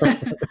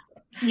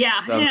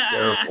 Yeah, Sounds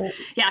terrible.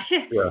 yeah,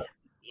 Yeah,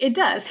 it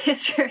does.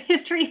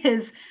 History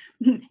is,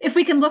 if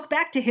we can look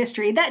back to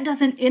history, that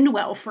doesn't end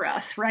well for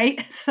us,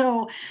 right?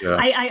 So yeah.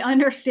 I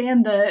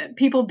understand the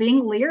people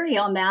being leery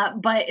on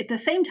that, but at the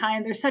same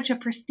time, there's such a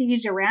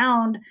prestige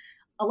around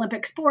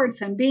Olympic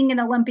sports and being an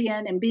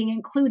Olympian and being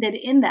included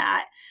in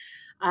that.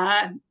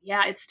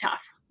 Yeah, it's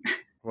tough.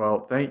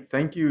 Well,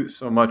 thank you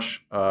so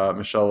much,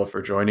 Michella,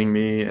 for joining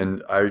me.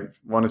 And I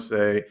want to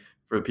say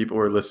for the people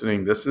who are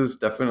listening, this is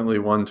definitely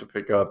one to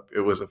pick up.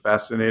 It was a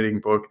fascinating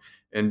book,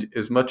 and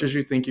as much as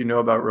you think you know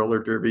about roller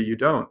derby, you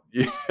don't.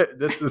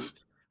 This is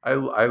I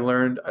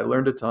learned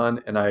a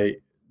ton, and I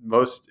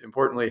most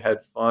importantly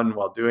had fun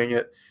while doing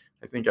it.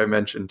 I think I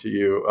mentioned to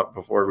you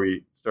before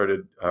we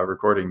started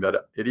recording that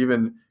it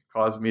even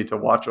caused me to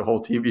watch a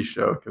whole TV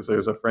show because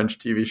there's a French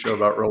TV show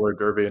about roller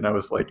derby, and I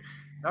was like,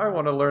 now I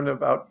want to learn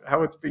about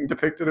how it's being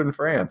depicted in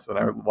France. And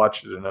I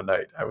watched it in a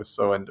night. I was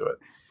so into it.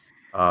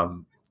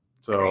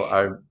 So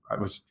Great. I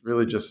was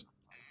really just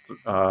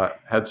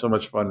had so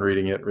much fun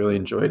reading it, really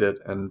enjoyed it.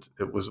 And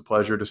it was a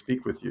pleasure to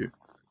speak with you.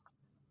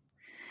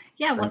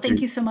 Yeah, well, Thank thank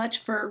you. you so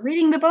much for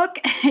reading the book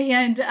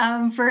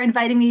and for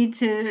inviting me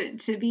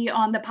to be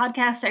on the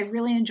podcast. I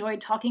really enjoyed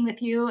talking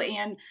with you,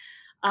 and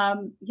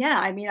yeah,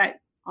 I mean, I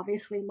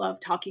obviously love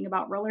talking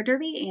about roller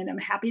derby, and I'm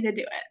happy to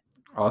do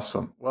it.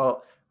 Awesome.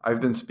 Well, I've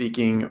been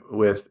speaking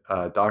with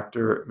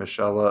Dr.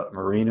 Michella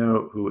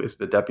Marino, who is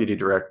the Deputy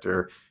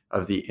Director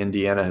of the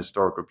Indiana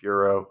Historical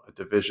Bureau, a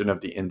division of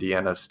the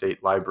Indiana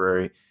State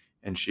Library,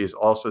 and she's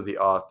also the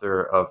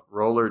author of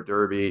Roller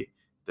Derby,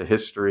 The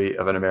History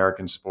of an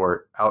American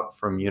Sport, out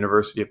from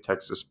University of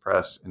Texas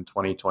Press in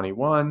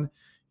 2021.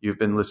 You've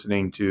been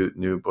listening to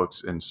New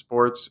Books in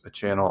Sports, a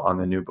channel on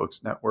the New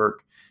Books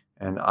Network,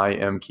 and I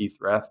am Keith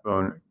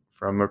Rathbone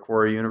from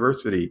Macquarie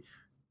University.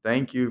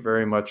 Thank you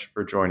very much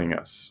for joining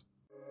us.